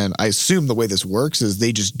 then I assume the way this works is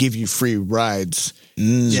they just give you free rides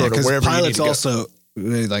yeah, sort of because wherever pilots you need to also,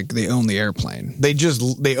 they own the airplane.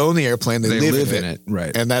 they own the airplane. They live in it.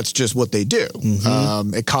 Right. And that's just what they do.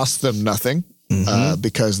 It costs them nothing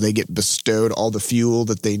because they get bestowed all the fuel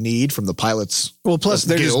that they need from the pilots. Well, plus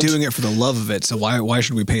they're guild. just doing it for the love of it. So why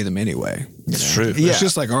should we pay them anyway? It's true. Yeah. It's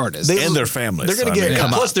just like artists. And their families. They're going to I get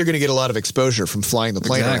mean, plus they're going to get a lot of exposure from flying the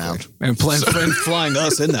plane around. And flying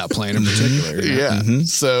us in that plane in particular. you know? Yeah.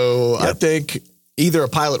 So I think either a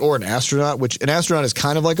pilot or an astronaut, which an astronaut is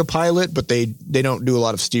kind of like a pilot, but they don't do a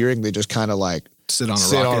lot of steering. They just kind of like Sit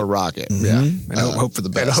on a rocket. Yeah. And hope for the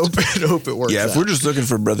best. And hope it works. Yeah, if out. we're just looking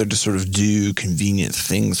for a brother to sort of do convenient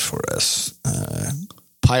things for us,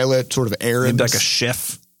 pilot, sort of errands, maybe like a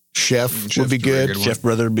chef. chef would Chef's be a very good. good one. Chef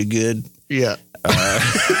brother would be good. Yeah.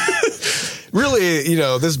 Really,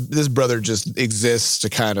 this brother just exists to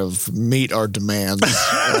kind of meet our demands.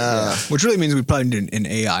 Which really means we probably need an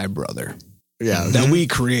AI brother Yeah. that we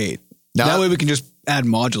create. Now- that way we can just add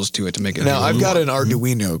modules to it to make it. Now I've got an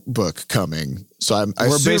Arduino book coming, so I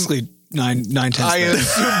We're assume- basically nine tenths. I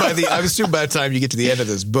assume by the time you get to the end of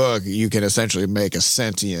this book, you can essentially make a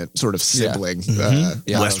sentient sort of sibling. Yeah.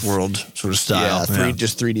 Westworld sort of style.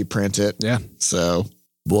 Just 3D print it. Yeah. So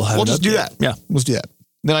We'll just do that. Yeah. Let's do that.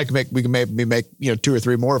 Then we can maybe make 2 or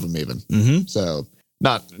 3 more of them even. Mm-hmm. So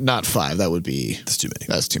not 5. That would be That's too many.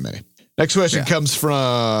 That's too many. Next question comes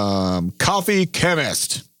from Coffee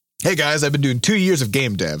Chemist. Hey guys, I've been doing 2 years of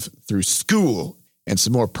game dev through school and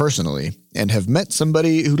some more personally, and have met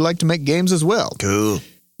somebody who'd like to make games as well. Cool.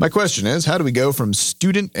 My question is, how do we go from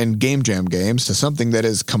student and game jam games to something that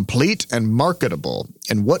is complete and marketable?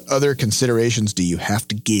 And what other considerations do you have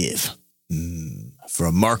to give? For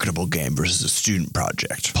a marketable game versus a student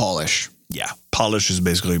project. Polish. Yeah. Polish is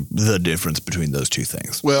basically the difference between those two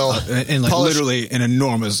things. Well, And like polish, literally an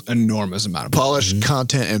enormous amount of polish,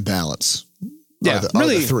 content, and balance. Yeah, are the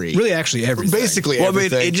really, 3. really, actually everything. Basically Well, I mean,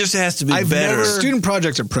 everything. it just has to be I've better. never- student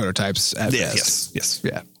projects are prototypes at Yeah, best. yes.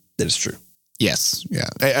 Yeah, That is true. Yes, yeah.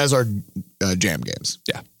 As are jam games.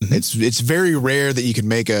 yeah. It's very rare that you can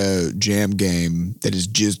make a jam game that is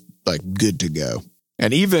just like good to go.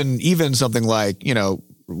 And even something like,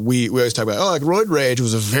 we always talk about, like Roid Rage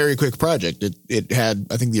was a very quick project. It had,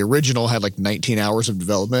 I think the original had like 19 hours of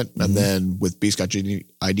development. And then with BScotch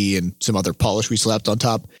ID and some other polish we slapped on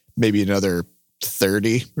top, maybe another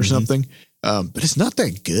 30 or something. But it's not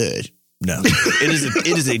that good. No.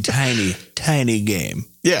 It is a tiny, tiny game.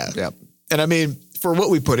 Yeah. Yep. And I mean, for what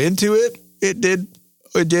we put into it, it did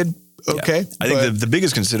okay. Yeah. I think the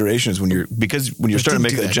biggest consideration is when you're starting to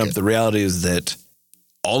make didn't do that that jump, good. the reality is that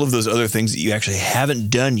all of those other things that you actually haven't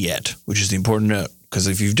done yet, which is the important note, because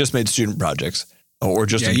if you've just made student projects or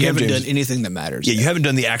just Yeah, in you game haven't jams, done anything that matters. yeah, you haven't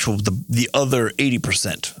done the actual the other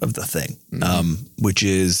 80% of the thing, which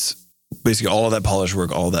is basically all of that polish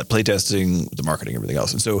work, all of that playtesting, the marketing, everything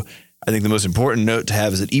else. And so I think the most important note to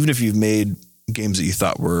have is that even if you've made games that you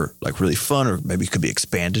thought were like really fun or maybe could be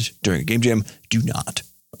expanded during a game jam, do not,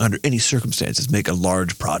 under any circumstances, make a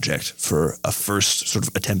large project for a first sort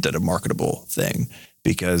of attempt at a marketable thing.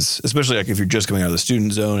 Because especially like if you're just coming out of the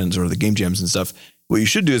student zone and sort of the game jams and stuff, what you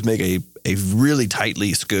should do is make a really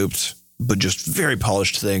tightly scoped, but just very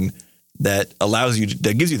polished thing that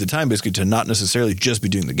that gives you the time basically to not necessarily just be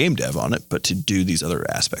doing the game dev on it, but to do these other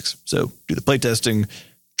aspects. So do the playtesting,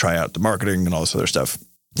 try out the marketing and all this other stuff,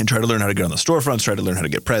 and try to learn how to get on the storefronts, try to learn how to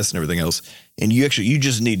get press and everything else. And you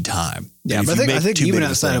just need time. Yeah, And but if you I make think too even big of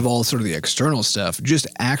a outside thing- of all sort of the external stuff, just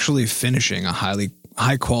actually finishing a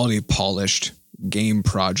high quality polished game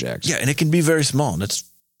project. yeah, and it can be very small, and it's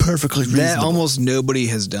perfectly reasonable. That almost nobody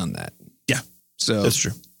has done that. Yeah, So that's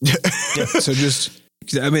true. So just,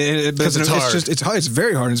 I mean, Because it's hard. It's hard. It's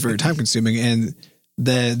very hard. And it's very time consuming. And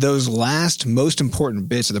those last most important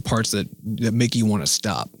bits are the parts that make you want to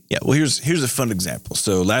stop. Yeah, well, here's a fun example.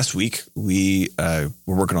 So last week we were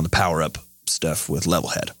working on the power up stuff with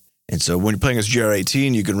Levelhead, and so when you're playing as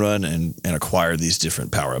GR18, you can run and acquire these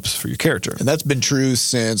different power ups for your character. And that's been true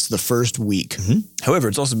since the first week. However,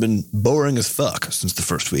 it's also been boring as fuck since the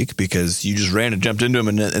first week because you just ran and jumped into them,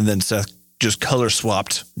 and then Seth just color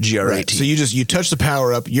swapped GR18. Right. So you touch the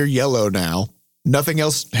power up, you're yellow now. Nothing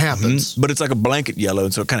else happens. But it's like a blanket yellow,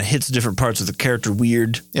 and so it kind of hits different parts of the character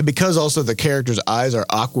weird. And because also the character's eyes are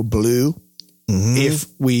aqua blue, if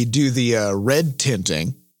we do the red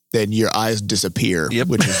tinting, then your eyes disappear, Yep.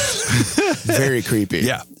 which is very creepy.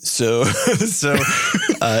 Yeah. So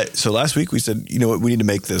last week we said, you know what, we need to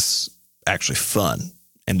make this actually fun.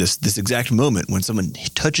 And this exact moment when someone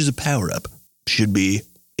touches a power up should be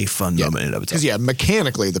a fun moment in and of itself. Because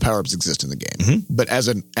mechanically the power-ups exist in the game, but as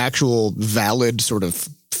an actual valid sort of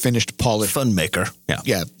finished polished Fun maker.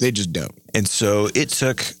 Yeah. they just don't. And so it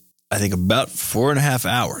took, I think, about 4.5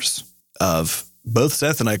 hours of both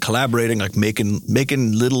Seth and I collaborating, like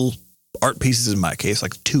making little art pieces in my case,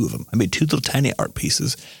 like 2 of them. I made 2 little tiny art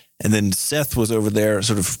pieces. And then Seth was over there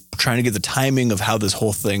sort of trying to get the timing of how this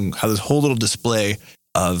whole little display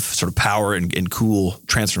of sort of power and cool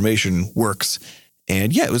transformation works.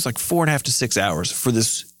 And yeah, it was like 4.5 to 6 hours for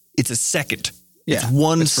this. It's a second. Yeah. It's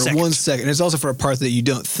one it's for second. 1 second. It's also for a part that you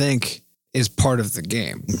don't think is part of the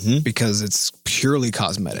game because it's purely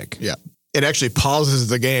cosmetic. Yeah. It actually pauses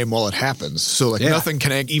the game while it happens. So like nothing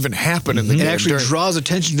can even happen in the game. It actually draws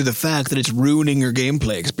attention to the fact that it's ruining your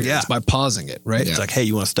gameplay experience by pausing it, right? It's like, hey,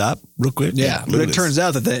 you want to stop real quick? Yeah, but it turns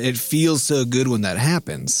out that it feels so good when that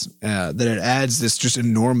happens that it adds this just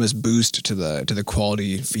enormous boost to the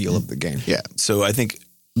quality feel of the game. Yeah. So I think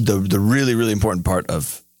the really, really important part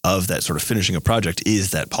of that sort of finishing a project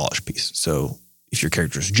is that polish piece. So if your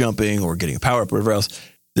character is jumping or getting a power up or whatever else,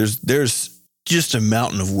 there's just a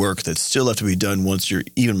mountain of work that's still left to be done once you're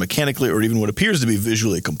even mechanically or even what appears to be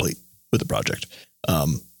visually complete with the project.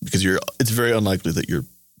 Because it's very unlikely that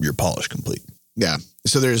you're polished complete. Yeah.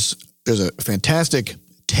 So there's a fantastic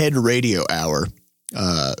TED Radio Hour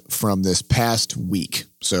from this past week.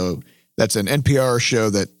 So that's an NPR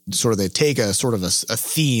show that sort of they take a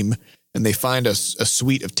theme and they find a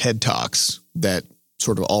suite of TED Talks that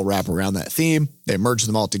sort of all wrap around that theme. They merge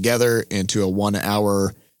them all together into a 1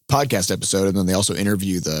 hour podcast episode. And then they also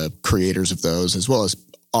interview the creators of those as well as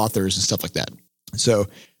authors and stuff like that. So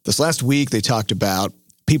this last week, they talked about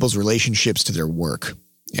people's relationships to their work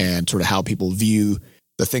and sort of how people view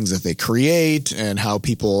the things that they create and how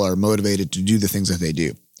people are motivated to do the things that they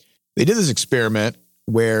do. They did this experiment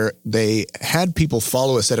where they had people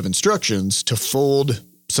follow a set of instructions to fold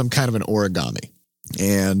some kind of an origami.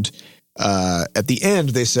 And at the end,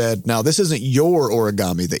 they said, now this isn't your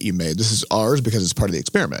origami that you made. This is ours because it's part of the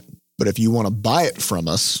experiment. But if you want to buy it from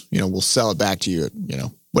us, we'll sell it back to you at,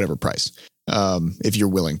 whatever price, if you're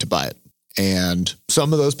willing to buy it. And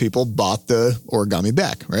some of those people bought the origami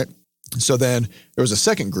back, right? So then there was a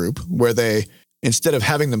second group where they, instead of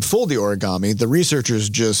having them fold the origami, the researchers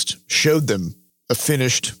just showed them a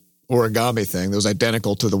finished origami thing that was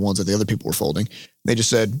identical to the ones that the other people were folding. They just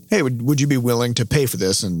said, hey, would you be willing to pay for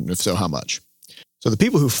this? And if so, how much? So the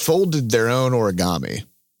people who folded their own origami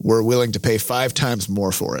were willing to pay 5 times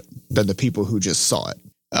more for it than the people who just saw it.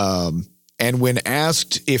 And when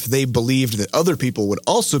asked if they believed that other people would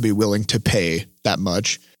also be willing to pay that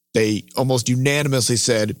much, they almost unanimously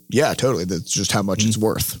said, yeah, totally. That's just how much it's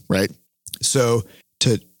worth, right? So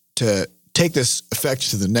to take this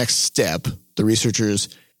effect to the next step, the researchers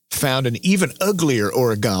found an even uglier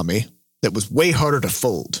origami that was way harder to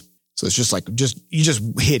fold. So it's just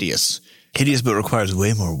hideous. Hideous, but requires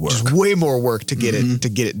way more work. Just way more work to get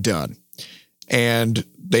it done. And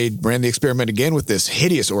they ran the experiment again with this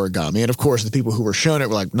hideous origami. And of course, the people who were shown it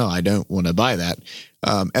were like, no, I don't want to buy that.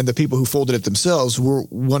 And the people who folded it themselves were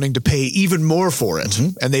wanting to pay even more for it.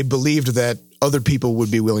 And they believed that other people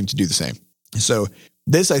would be willing to do the same. So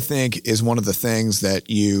this, I think, is one of the things that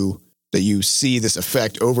you see this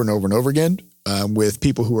effect over and over and over again with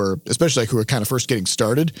people who are, especially who are kind of first getting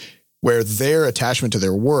started, where their attachment to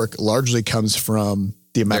their work largely comes from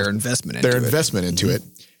the amount Their investment into it.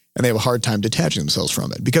 And they have a hard time detaching themselves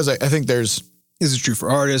from it because I think this is true for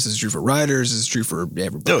artists, this is true for writers, this is true for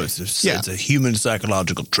everybody. No, it's a human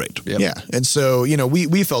psychological trait. Yep. Yeah. And so,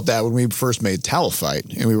 we felt that when we first made Towel Fight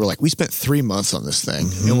and we were like, we spent 3 months on this thing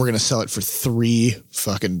and we're going to sell it for $3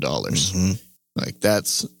 fucking dollars. Like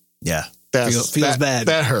that's feels bad.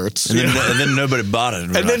 That hurts. And then nobody bought it.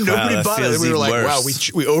 And then nobody bought it. And we were like, wow,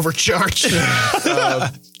 we overcharged.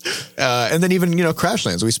 And then even,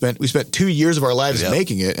 Crashlands, we spent 2 years of our lives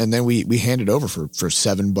making it. And then we handed over for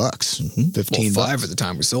 $7, $15. Well, $5 at the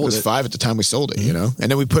time we sold it. It was $5 at the time we sold it, And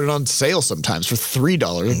then we put it on sale sometimes for $3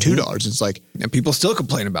 or $2. It's like, and people still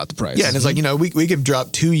complain about the price. Yeah. And it's like, we could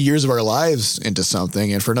drop 2 years of our lives into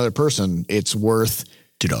something. And for another person, it's worth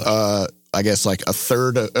 $2. I guess like a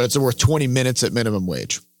third. It's worth 20 minutes at minimum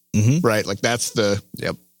wage, right? Like that's the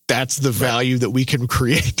value that we can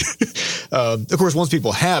create. Of course, once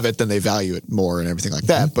people have it, then they value it more and everything like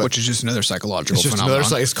that. But which is just another psychological phenomenon.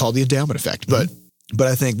 It's called the endowment effect. But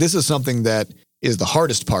I think this is something that is the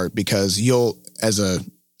hardest part because you'll, as a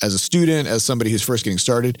student, as somebody who's first getting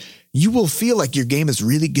started, you will feel like your game is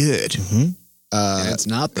really good. And it's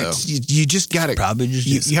not though. You just got to probably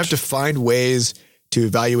you have to find ways to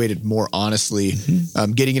evaluate it more honestly,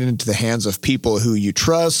 getting it into the hands of people who you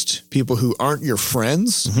trust, people who aren't your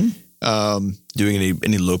friends, Doing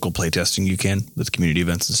any local playtesting you can with community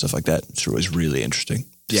events and stuff like that. It's always really interesting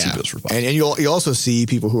to see those responses. And you also see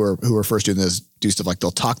people who are first doing this do stuff like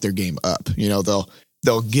they'll talk their game up. You know,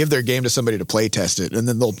 they'll give their game to somebody to play test it, and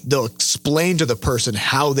then they'll explain to the person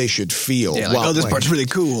how they should feel. Yeah, like, this part's really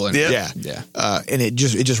cool. And and it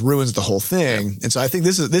just ruins the whole thing. Yeah. And so I think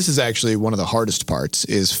this is actually one of the hardest parts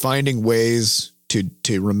is finding ways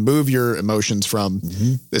to remove your emotions from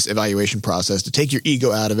this evaluation process, to take your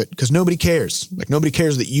ego out of it, because nobody cares. Like, nobody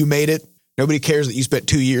cares that you made it. Nobody cares that you spent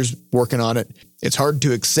 2 years working on it. It's hard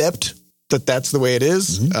to accept that that's the way it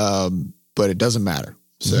is, but it doesn't matter.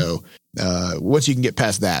 So once you can get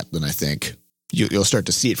past that, then I think you'll start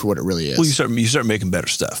to see it for what it really is. Well, you start making better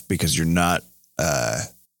stuff because you're not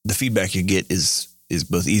the feedback you get is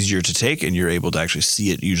both easier to take, and you're able to actually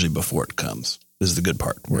see it usually before it comes. This is the good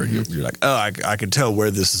part where you're like, oh, I can tell where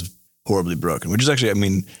this is horribly broken, which is actually, I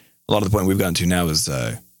mean, a lot of the point we've gotten to now is,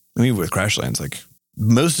 with Crashlands, like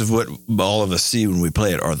most of what all of us see when we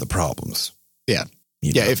play it are the problems. Yeah.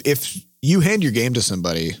 If you hand your game to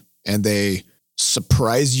somebody and they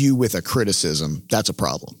surprise you with a criticism, that's a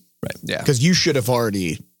problem. Right. Yeah. Because you should have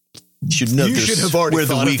already where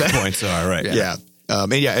the weak that. Points are. Right. Yeah.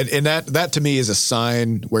 And that to me is a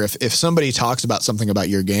sign where if somebody talks about something about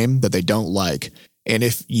your game that they don't like, and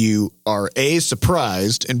if you are A,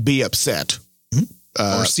 surprised, and B, upset,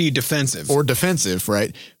 or C, defensive,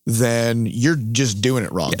 right, then you're just doing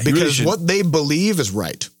it wrong, because really what they believe is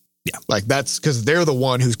right. Yeah. Like, that's because they're the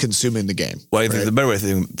one who's consuming the game. Well, I think the better way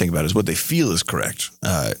to think about it is what they feel is correct.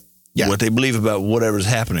 What they believe about whatever's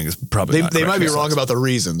happening is probably not correct. They might be wrong about the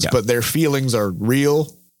reasons, but their feelings are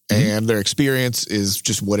real. And their experience is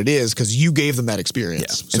just what it is because you gave them that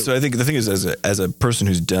experience. Yeah. And so I think the thing is, as a person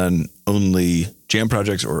who's done only jam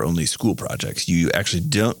projects or only school projects, you're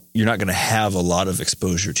not going to have a lot of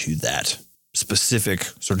exposure to that specific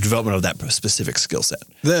sort of development of that specific skill set.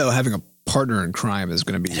 Though having a partner in crime is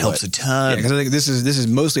going to be helps a ton. Because I think this is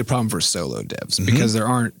mostly a problem for solo devs because there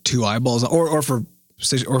aren't two eyeballs, or for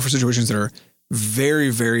situations that are very,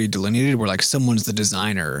 very delineated, where like someone's the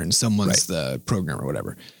designer and someone's the programmer or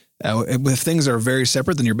whatever. If things are very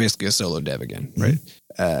separate, then you're basically a solo dev again, right?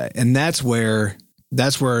 And that's where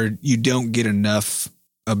you don't get enough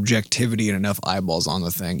objectivity and enough eyeballs on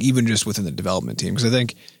the thing, even just within the development team. Because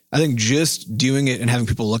I think just doing it and having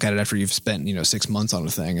people look at it after you've spent 6 months on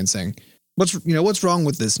a thing and saying what's wrong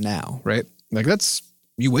with this now, right? Like,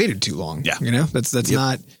 you waited too long. Yeah, that's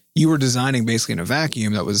not. You were designing basically in a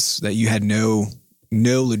vacuum that you had no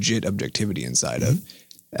legit objectivity inside of.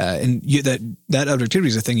 And that objectivity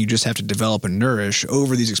is a thing you just have to develop and nourish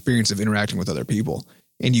over these experiences of interacting with other people.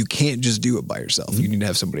 And you can't just do it by yourself. You need to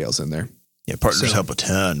have somebody else in there. Yeah, partners help a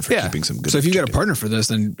ton for keeping some good. So if you got a partner for this,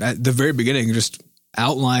 then at the very beginning, just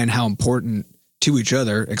outline how important to each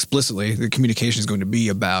other explicitly the communication is going to be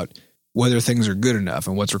about whether things are good enough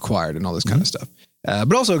and what's required and all this kind of stuff.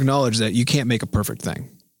 But also acknowledge that you can't make a perfect thing.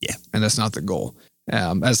 Yeah. And that's not the goal.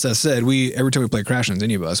 As Seth said, every time we play Crashlands,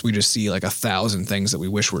 any of us, we just see like 1,000 things that we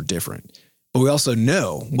wish were different. But we also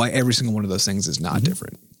know why every single one of those things is not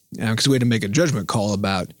different. Because we had to make a judgment call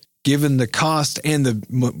about, given the cost and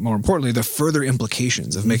more importantly, the further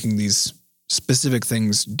implications of making these specific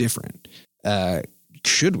things different.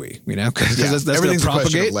 Should we? Because that's everything's going to propagate. A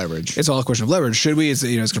question of leverage. It's all a question of leverage. Should we? It's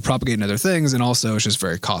going to propagate in other things, and also it's just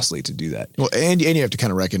very costly to do that. Well, and you have to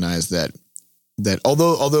kind of recognize that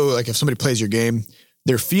although like if somebody plays your game,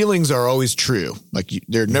 their feelings are always true. Like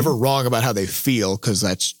they're never wrong about how they feel, because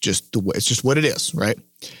that's just it's just what it is, right?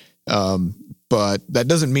 But that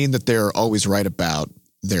doesn't mean that they're always right about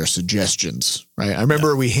their suggestions, right? I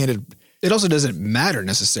remember we handed. It also doesn't matter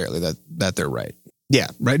necessarily that they're right. Yeah,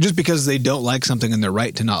 right. Just because they don't like something and they're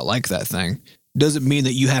right to not like that thing doesn't mean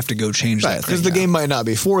that you have to go change that thing. Because the game might not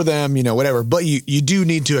be for them, whatever. But you do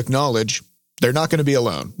need to acknowledge they're not going to be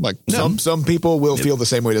alone. Like some people will feel the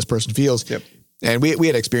same way this person feels. Yep. And we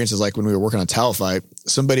had experiences like when we were working on Talify,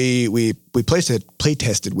 somebody we play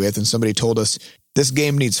tested with, and somebody told us this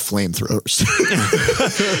game needs flamethrowers.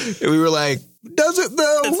 And we were like, does it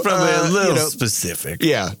though? It's probably a little specific.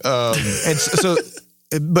 Yeah. And so,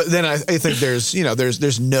 but then I think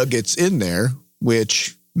there's nuggets in there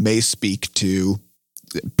which may speak to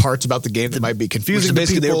parts about the game that might be confusing.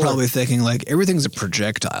 Basically, they were probably thinking like everything's a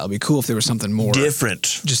projectile. It'd be cool if there was something more different,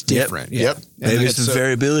 just different. Yep. Maybe some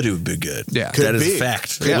variability would be good. Yeah, that is a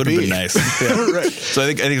fact. It would have been nice. Right. So I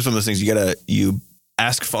think it's one of those things you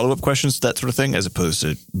ask follow-up questions, that sort of thing, as opposed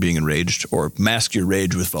to being enraged, or mask your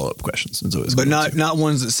rage with follow-up questions. But not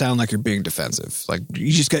ones that sound like you're being defensive. Like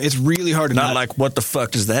you just it's really hard to not like, what the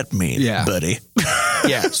fuck does that mean, buddy?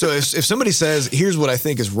 Yeah. So if somebody says, here's what I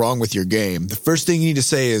think is wrong with your game, the first thing you need to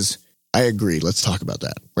say is, I agree. Let's talk about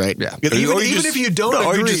that. Right. Yeah. Even if you don't agree.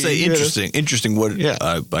 Or you just say you know, interesting. What,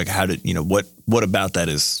 like how did, what about that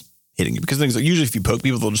is hitting you? Because things like usually if you poke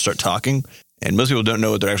people, they'll just start talking. And most people don't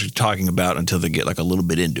know what they're actually talking about until they get like a little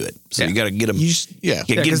bit into it. So you got to get them. Get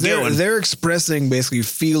going. They're expressing basically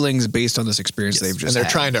feelings based on this experience they've just and they're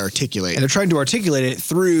had. trying to articulate. And they're trying to articulate it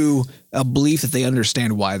through a belief that they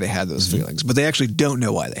understand why they had those feelings, but they actually don't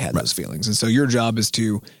know why they had those feelings. And so your job is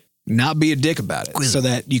to not be a dick about it so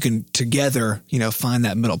that you can together, find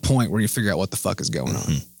that middle point where you figure out what the fuck is going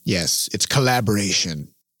on. Yes. It's collaboration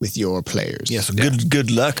with your players. Yeah. So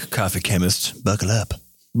good luck, coffee chemist. Buckle up.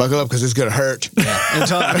 Buckle up because it's going to hurt.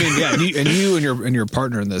 Yeah. And you and your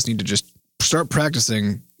partner in this need to just start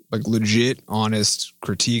practicing like legit, honest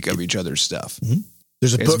critique of each other's stuff.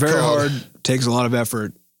 There's a book It's very called, hard, takes a lot of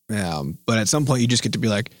effort. But at some point you just get to be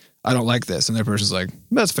like, I don't like this. And that person's like,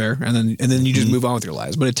 that's fair. And then you just move on with your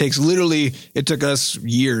lives. But it took us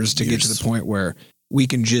years to get to the point where we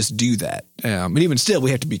can just do that. And even still,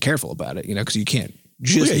 we have to be careful about it, because you can't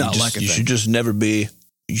like it. You should just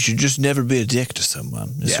never be a dick to someone.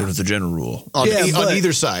 Is sort of the general rule. On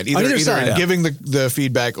either side. Either giving the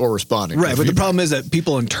feedback or responding. Right. But the problem is that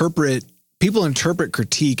people interpret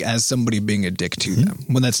critique as somebody being a dick to them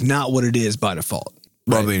when that's not what it is by default.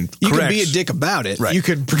 Well, I mean, you can be a dick about it. Right. You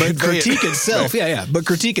can But critique itself, but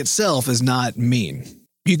critique itself is not mean.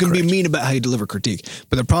 You can be mean about how you deliver critique.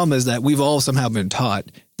 But the problem is that we've all somehow been taught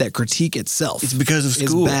that critique itself it's because of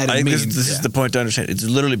school. is bad and mean. This is the point to understand. It's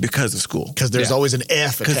literally because of school. Because there's always an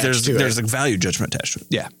F attached to it. There's a value judgment attached to it.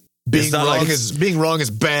 Yeah. Being wrong is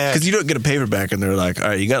bad. Because you don't get a paper back and they're like, all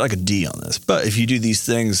right, you got like a D on this. But if you do these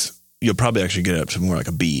things, you'll probably actually get up to more like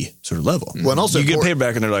a B sort of level. Well, and also you get a paper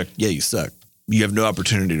back and they're like, yeah, you suck. You have no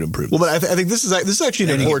opportunity to improve. Well, but I think this is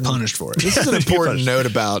actually an important punished for it. This is an important note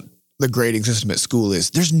about the grading system at school is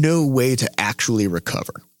there's no way to actually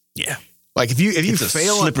recover. Yeah. Like if you it's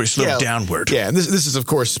fail, a slippery slope downward. Yeah, and this is of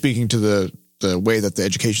course speaking to the way that the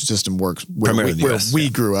education system works where we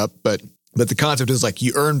grew up, but the concept is like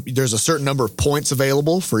there's a certain number of points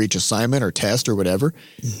available for each assignment or test or whatever,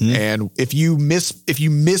 and if you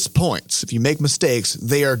miss points, if you make mistakes,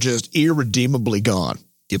 they are just irredeemably gone.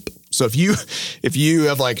 Yep. So if you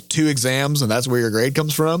have like 2 exams and that's where your grade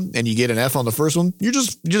comes from, and you get an F on the first one,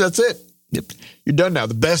 that's it. Yep. You're done now.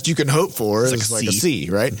 The best you can hope for is like a C,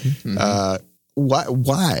 right?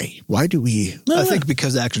 Why do we? I think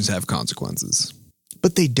because actions have consequences.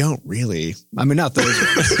 But they don't really. I mean, not those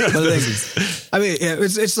ones. But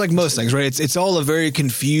it's like most things, right? It's all a very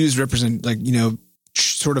confused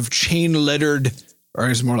sort of chain lettered, or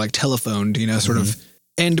it's more like telephoned, sort of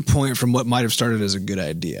end point from what might have started as a good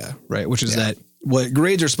idea, right? Which is that what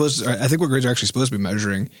grades are I think what grades are actually supposed to be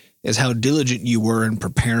measuring is how diligent you were in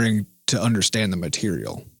preparing to understand the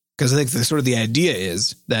material. Because I think the idea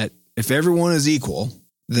is that if everyone is equal,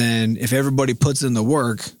 then if everybody puts in the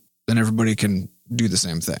work, then everybody can do the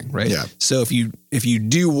same thing, right? Yeah. So if you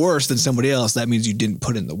do worse than somebody else, that means you didn't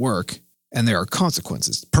put in the work. And there are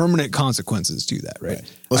consequences, permanent consequences to that, right?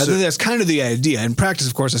 Well, I think that's kind of the idea. In practice,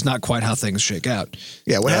 of course, it's not quite how things shake out.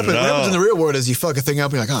 Yeah, what happens in the real world is you fuck a thing up,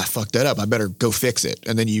 and you're like, oh, I fucked that up. I better go fix it.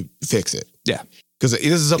 And then you fix it. Yeah. Because this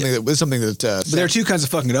is something that but there are 2 kinds of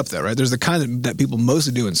fucking it up, though, right? There's the kind that people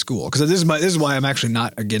mostly do in school. Because this is why I'm actually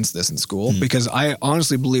not against this in school, because I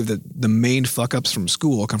honestly believe that the main fuck ups from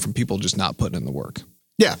school come from people just not putting in the work.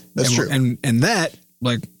 Yeah, that's true. And that,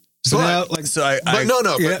 like,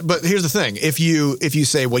 but here's the thing. If you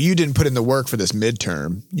say, well, you didn't put in the work for this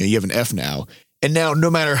midterm, you have an F now. And now no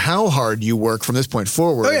matter how hard you work from this point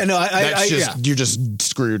forward, you're just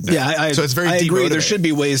screwed now. Yeah, so it's very I agree. demotivating. There should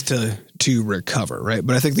be ways to recover, right?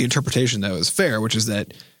 But I think the interpretation, though, is fair, which is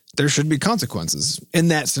that there should be consequences in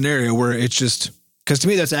that scenario where it's just, because to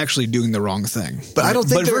me, that's actually doing the wrong thing. But I don't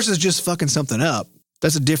think versus just fucking something up,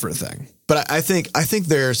 that's a different thing. But I think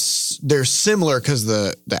they're similar because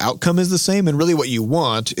the outcome is the same, and really what you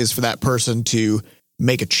want is for that person to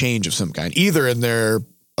make a change of some kind, either in their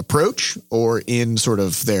approach or in sort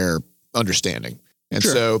of their understanding. And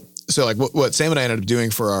so like what Sam and I ended up doing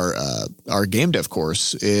for our game dev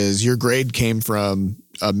course is your grade came from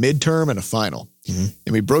a midterm and a final, and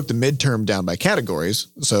we broke the midterm down by categories.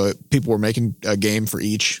 So people were making a game for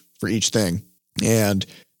each thing, and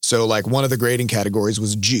so like one of the grading categories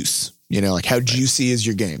was juice. Like how juicy is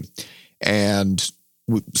your game? And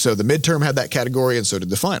so the midterm had that category, and so did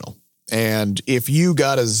the final. And if you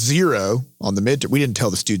got a 0 on the midterm, we didn't tell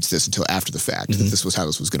the students this until after the fact that this was how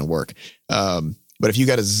this was going to work. But if you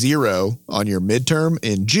got a 0 on your midterm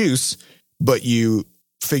in juice, but you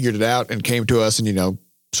figured it out and came to us and,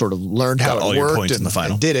 sort of learned how it worked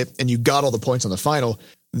and did it, and you got all the points on the final,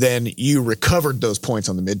 then you recovered those points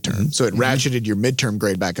on the midterm. So it ratcheted your midterm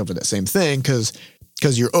grade back up to that same thing because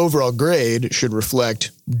your overall grade should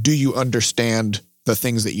reflect, do you understand the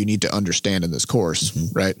things that you need to understand in this course,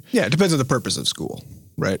 right? Yeah, it depends on the purpose of school,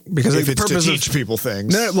 right? Because If the it's to purpose teach of people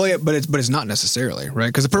things. no, well, yeah, but it's not necessarily, right?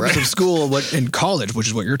 Because the purpose of school, what in college, which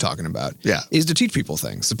is what you're talking about, Yeah. is to teach people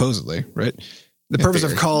things, supposedly, right? The purpose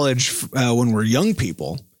of theory. college when we're young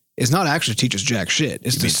people is not actually to teach us jack shit.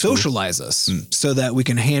 It's to socialize us so that we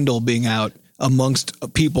can handle being out amongst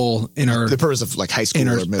people in our The purpose of like high school in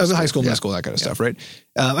our or middle high school, Yeah. middle school, that kind of stuff, right?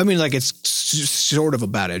 I mean, like it's sort of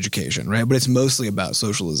about education, right? But it's mostly about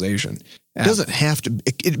socialization. It doesn't have to,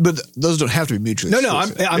 but those don't have to be mutually No, I'm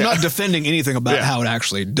exclusive. not defending anything about Yeah. how it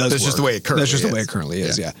actually does. That's just the way it currently That's just the way is. it currently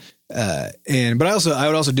is. Yeah. But I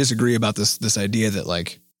would also disagree about this idea that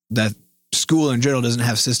like that school in general doesn't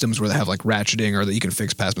have systems where they have like ratcheting or that you can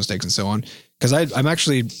fix past mistakes and so on. Because I'm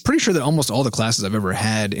actually pretty sure that almost all the classes I've ever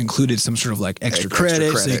had included some sort of like extra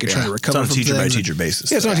credit, so you could try to It's recover on a from teacher by things. teacher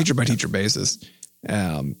basis. Yeah, it's on a teacher by teacher basis.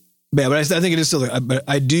 But I think it is still. But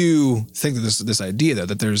I do think that this idea though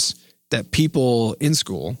that people in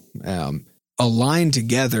school align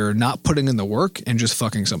together, not putting in the work and just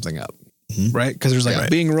fucking something up, right? Because there's like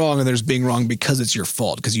being wrong and there's being wrong because it's your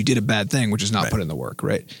fault because you did a bad thing, which is not put in the work,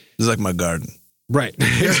 right? It's like my garden. Right.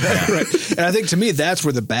 Right. And I think to me that's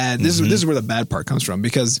where the bad. This is where the bad part comes from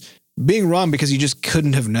because being wrong because you just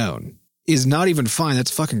couldn't have known is not even fine.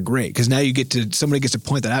 That's fucking great because now somebody gets to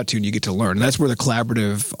point that out to you and you get to learn. And that's where the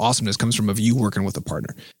collaborative awesomeness comes from of you working with a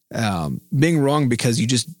partner. Being wrong because you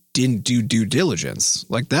just didn't do due diligence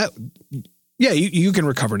like that. Yeah, you can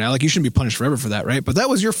recover now. Like you shouldn't be punished forever for that, right? But that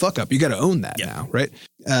was your fuck up. You got to own that now, right?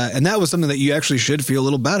 And that was something that you actually should feel a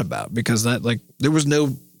little bad about because that like there was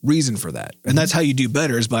no reason for that. And that's how you do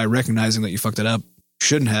better is by recognizing that you fucked it up,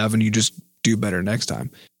 shouldn't have, and you just do better next time.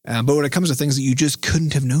 But when it comes to things that you just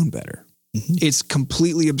couldn't have known better, it's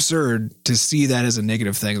completely absurd to see that as a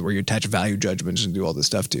negative thing where you attach value judgments and do all this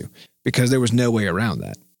stuff to, because there was no way around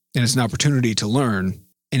that. And it's an opportunity to learn.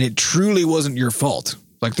 And it truly wasn't your fault.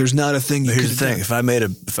 Like there's not a thing you could Here's the thing. If I made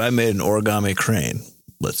an origami crane,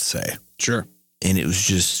 let's say, Sure. and it was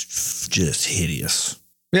just hideous.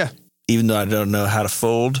 Yeah. Even though I don't know how to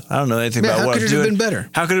fold, I don't know anything Yeah, about how what could I'm it have doing. been better?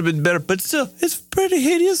 How could it have been better? But still, it's pretty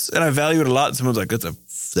hideous, and I value it a lot. And someone's like, that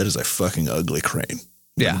is a fucking ugly crane.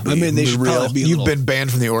 Yeah. I mean, they should probably be You've been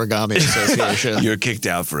banned from the Origami Association. You're kicked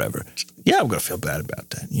out forever. Yeah, I'm gonna feel bad about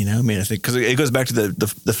that. You know, I mean, I think because it goes back to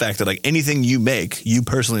the fact that like anything you make, you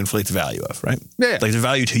personally inflate the value of, right? Yeah. Like the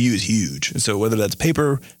value to you is huge. And so whether that's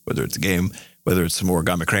paper, whether it's a game, whether it's some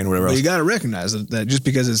origami crane, or whatever But else. you got to recognize that just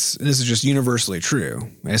because this is just universally true,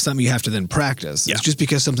 and it's something you have to then practice. Yeah. It's just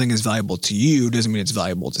because something is valuable to you doesn't mean it's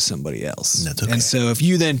valuable to somebody else. That's okay. And so if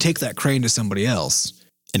you then take that crane to somebody else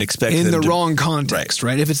And expect in them the to- wrong context,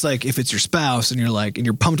 right? If it's your spouse and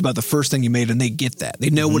you're pumped about the first thing you made and they get that,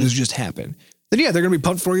 they know what has just happened, then yeah, they're going to be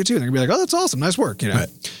pumped for you too. They're going to be like, oh, that's awesome. Nice work. You know?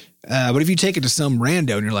 Right. But if you take it to some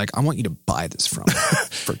rando and you're like, I want you to buy this from me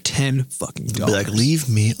for $10 fucking Be like, leave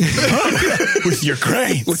me alone with your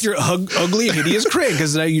crane. with your ugly, hideous crane,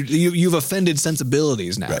 because now you've offended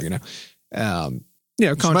sensibilities now. Right. You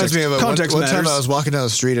know, context. Reminds me of Context one time matters. I was walking down the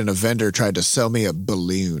street and a vendor tried to sell me a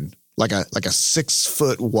balloon, like a 6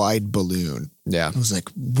 foot wide balloon. Yeah, I was like,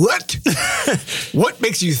 what? What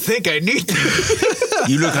makes you think I need that?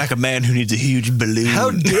 You look like a man who needs a huge balloon. How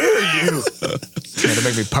dare you? Trying to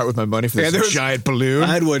make me part with my money for this there was- giant balloon. I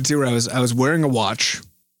had one too where I was wearing a watch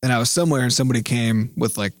and I was somewhere and somebody came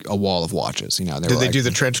with like a wall of watches. You know, Did they do the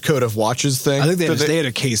trench coat of watches thing? I think Did they had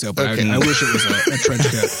a case open. Okay. I wish it was a trench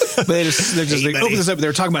coat. But they opened this up. They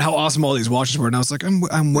were talking about how awesome all these watches were, and I was like,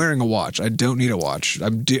 I'm wearing a watch. I don't need a watch.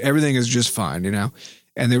 Everything is just fine, you know.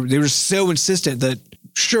 And they were so insistent that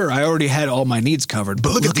sure, I already had all my needs covered,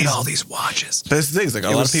 but look at all these watches. But that's the thing. It's like a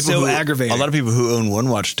It lot was of people so who aggravating. A lot of people who own one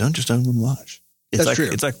watch don't just own one watch. It's That's like true.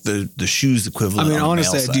 It's like the shoes equivalent. I mean, on the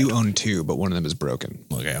honestly, male I do side. own two, but one of them is broken.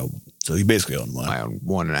 Okay, so you basically own one. I own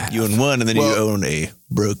 1.5. You own one, and then you Well- own a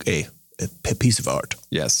piece of art.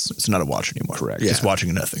 Yes. It's not a watch anymore. Correct. It's Yeah.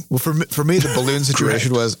 watching nothing. Well, for me, the balloon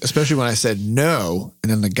situation was, especially when I said no,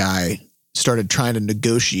 and then the guy started trying to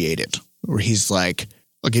negotiate it, where he's like,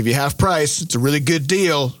 I'll give you half price. It's a really good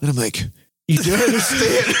deal. And I'm like, you don't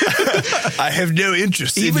understand. I have no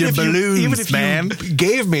interest even if you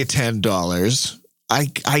gave me $10,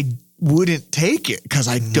 I wouldn't take it because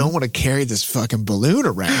I don't want to carry this fucking balloon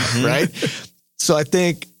around, right? So I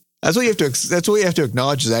think that's what you have to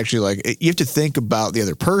acknowledge is actually like you have to think about the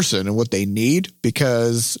other person and what they need,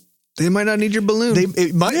 because They might not need your balloon.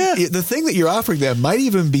 the thing that you're offering them might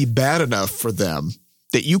even be bad enough for them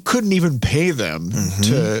that you couldn't even pay them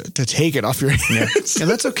to take it off your hands. And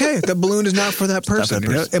that's okay. That balloon is not for that person. that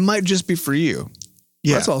you know? person. It might just be for you.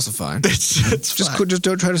 Yeah. That's also fine. It's Just fine. just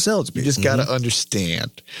don't try to sell it to me. You just got to understand.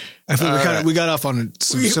 I feel we got off on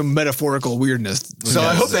some metaphorical weirdness. So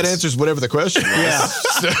I hope that answers whatever the question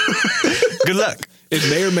was. Yeah. Good luck. It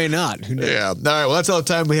may or may not. Who knows? Yeah. All right. Well, that's all the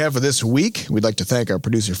time we have for this week. We'd like to thank our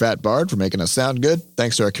producer, Fat Bard, for making us sound good.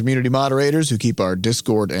 Thanks to our community moderators who keep our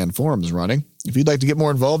Discord and forums running. If you'd like to get more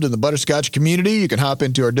involved in the Butterscotch community, you can hop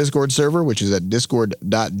into our Discord server, which is at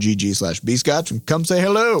discord.gg/bscotch, and come say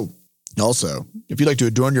hello. Also, if you'd like to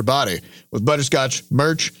adorn your body with Butterscotch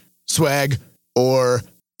merch, swag, or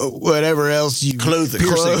whatever else you Clothing.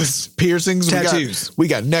 piercings, Tattoos. we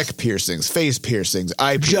got neck piercings, face piercings,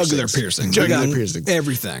 eye Jugular piercings, piercings. jugular We got piercings,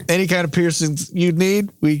 everything. any kind of piercings you need,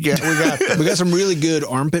 we got. We got some really good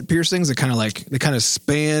armpit piercings that kind of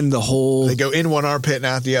span the whole. They go in one armpit and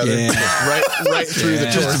out the other, Yeah. just right through the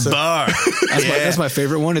Yeah. torso. Bar. That's my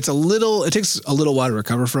favorite one. It takes a little while to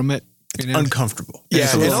recover from it. You know? Uncomfortable. Yeah,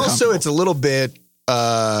 It's a and little also it's a little bit.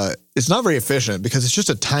 It's not very efficient because it's just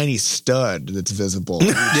a tiny stud that's visible on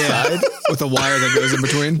each side with a wire that goes in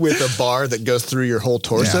between. with a bar that goes through your whole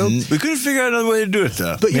torso. We couldn't figure out another way to do it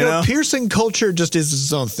though. But you know, piercing culture just is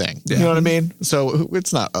its own thing. You know what I mean? So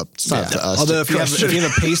it's not up to us. Although to if question. you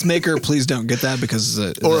have a pacemaker, please don't get that because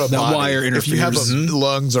or a that body. wire interferes. If you have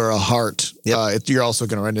lungs or a heart, you're also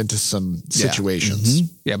going to run into some situations.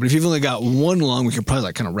 Yeah, but if you've only got one lung, we can probably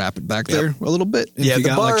like kind of wrap it back there a little bit. If Yeah, you the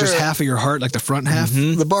got like bar- just half of your heart, like the front half,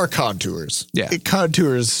 The bar contours. Yeah. It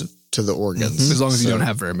contours to the organs. as long as you don't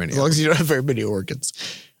have very many. As long as you don't have very many organs.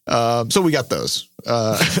 So we got those.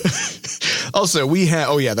 Also, we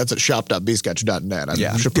have, that's at shop.bscotch.net. I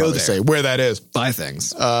should go probably there. say where that is. Buy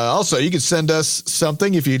things. Also, you can send us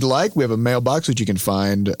something if you'd like. We have a mailbox, which you can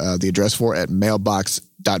find the address for at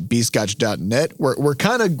mailbox.bscotch.net. We're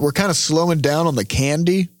kind of slowing down on the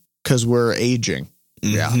candy because we're aging.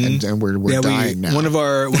 Yeah, and we're dying now. One of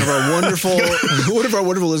our wonderful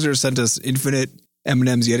listeners sent us infinite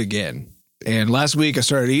M&Ms yet again. And last week I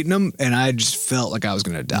started eating them, and I just felt like I was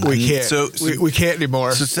going to die. We can't. So- we can't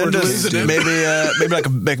anymore. So send We're us losing it. maybe like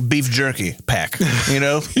a beef jerky pack. You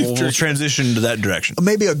know, we'll transition to that direction.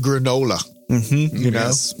 Maybe a granola. You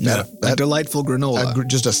know, a delightful granola.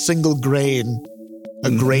 just a single grain, a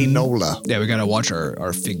granola. Yeah, we got to watch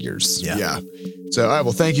our figures. Yeah. So, all right.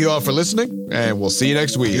 Well, thank you all for listening, and we'll see you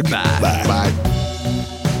next week. Goodbye. Bye.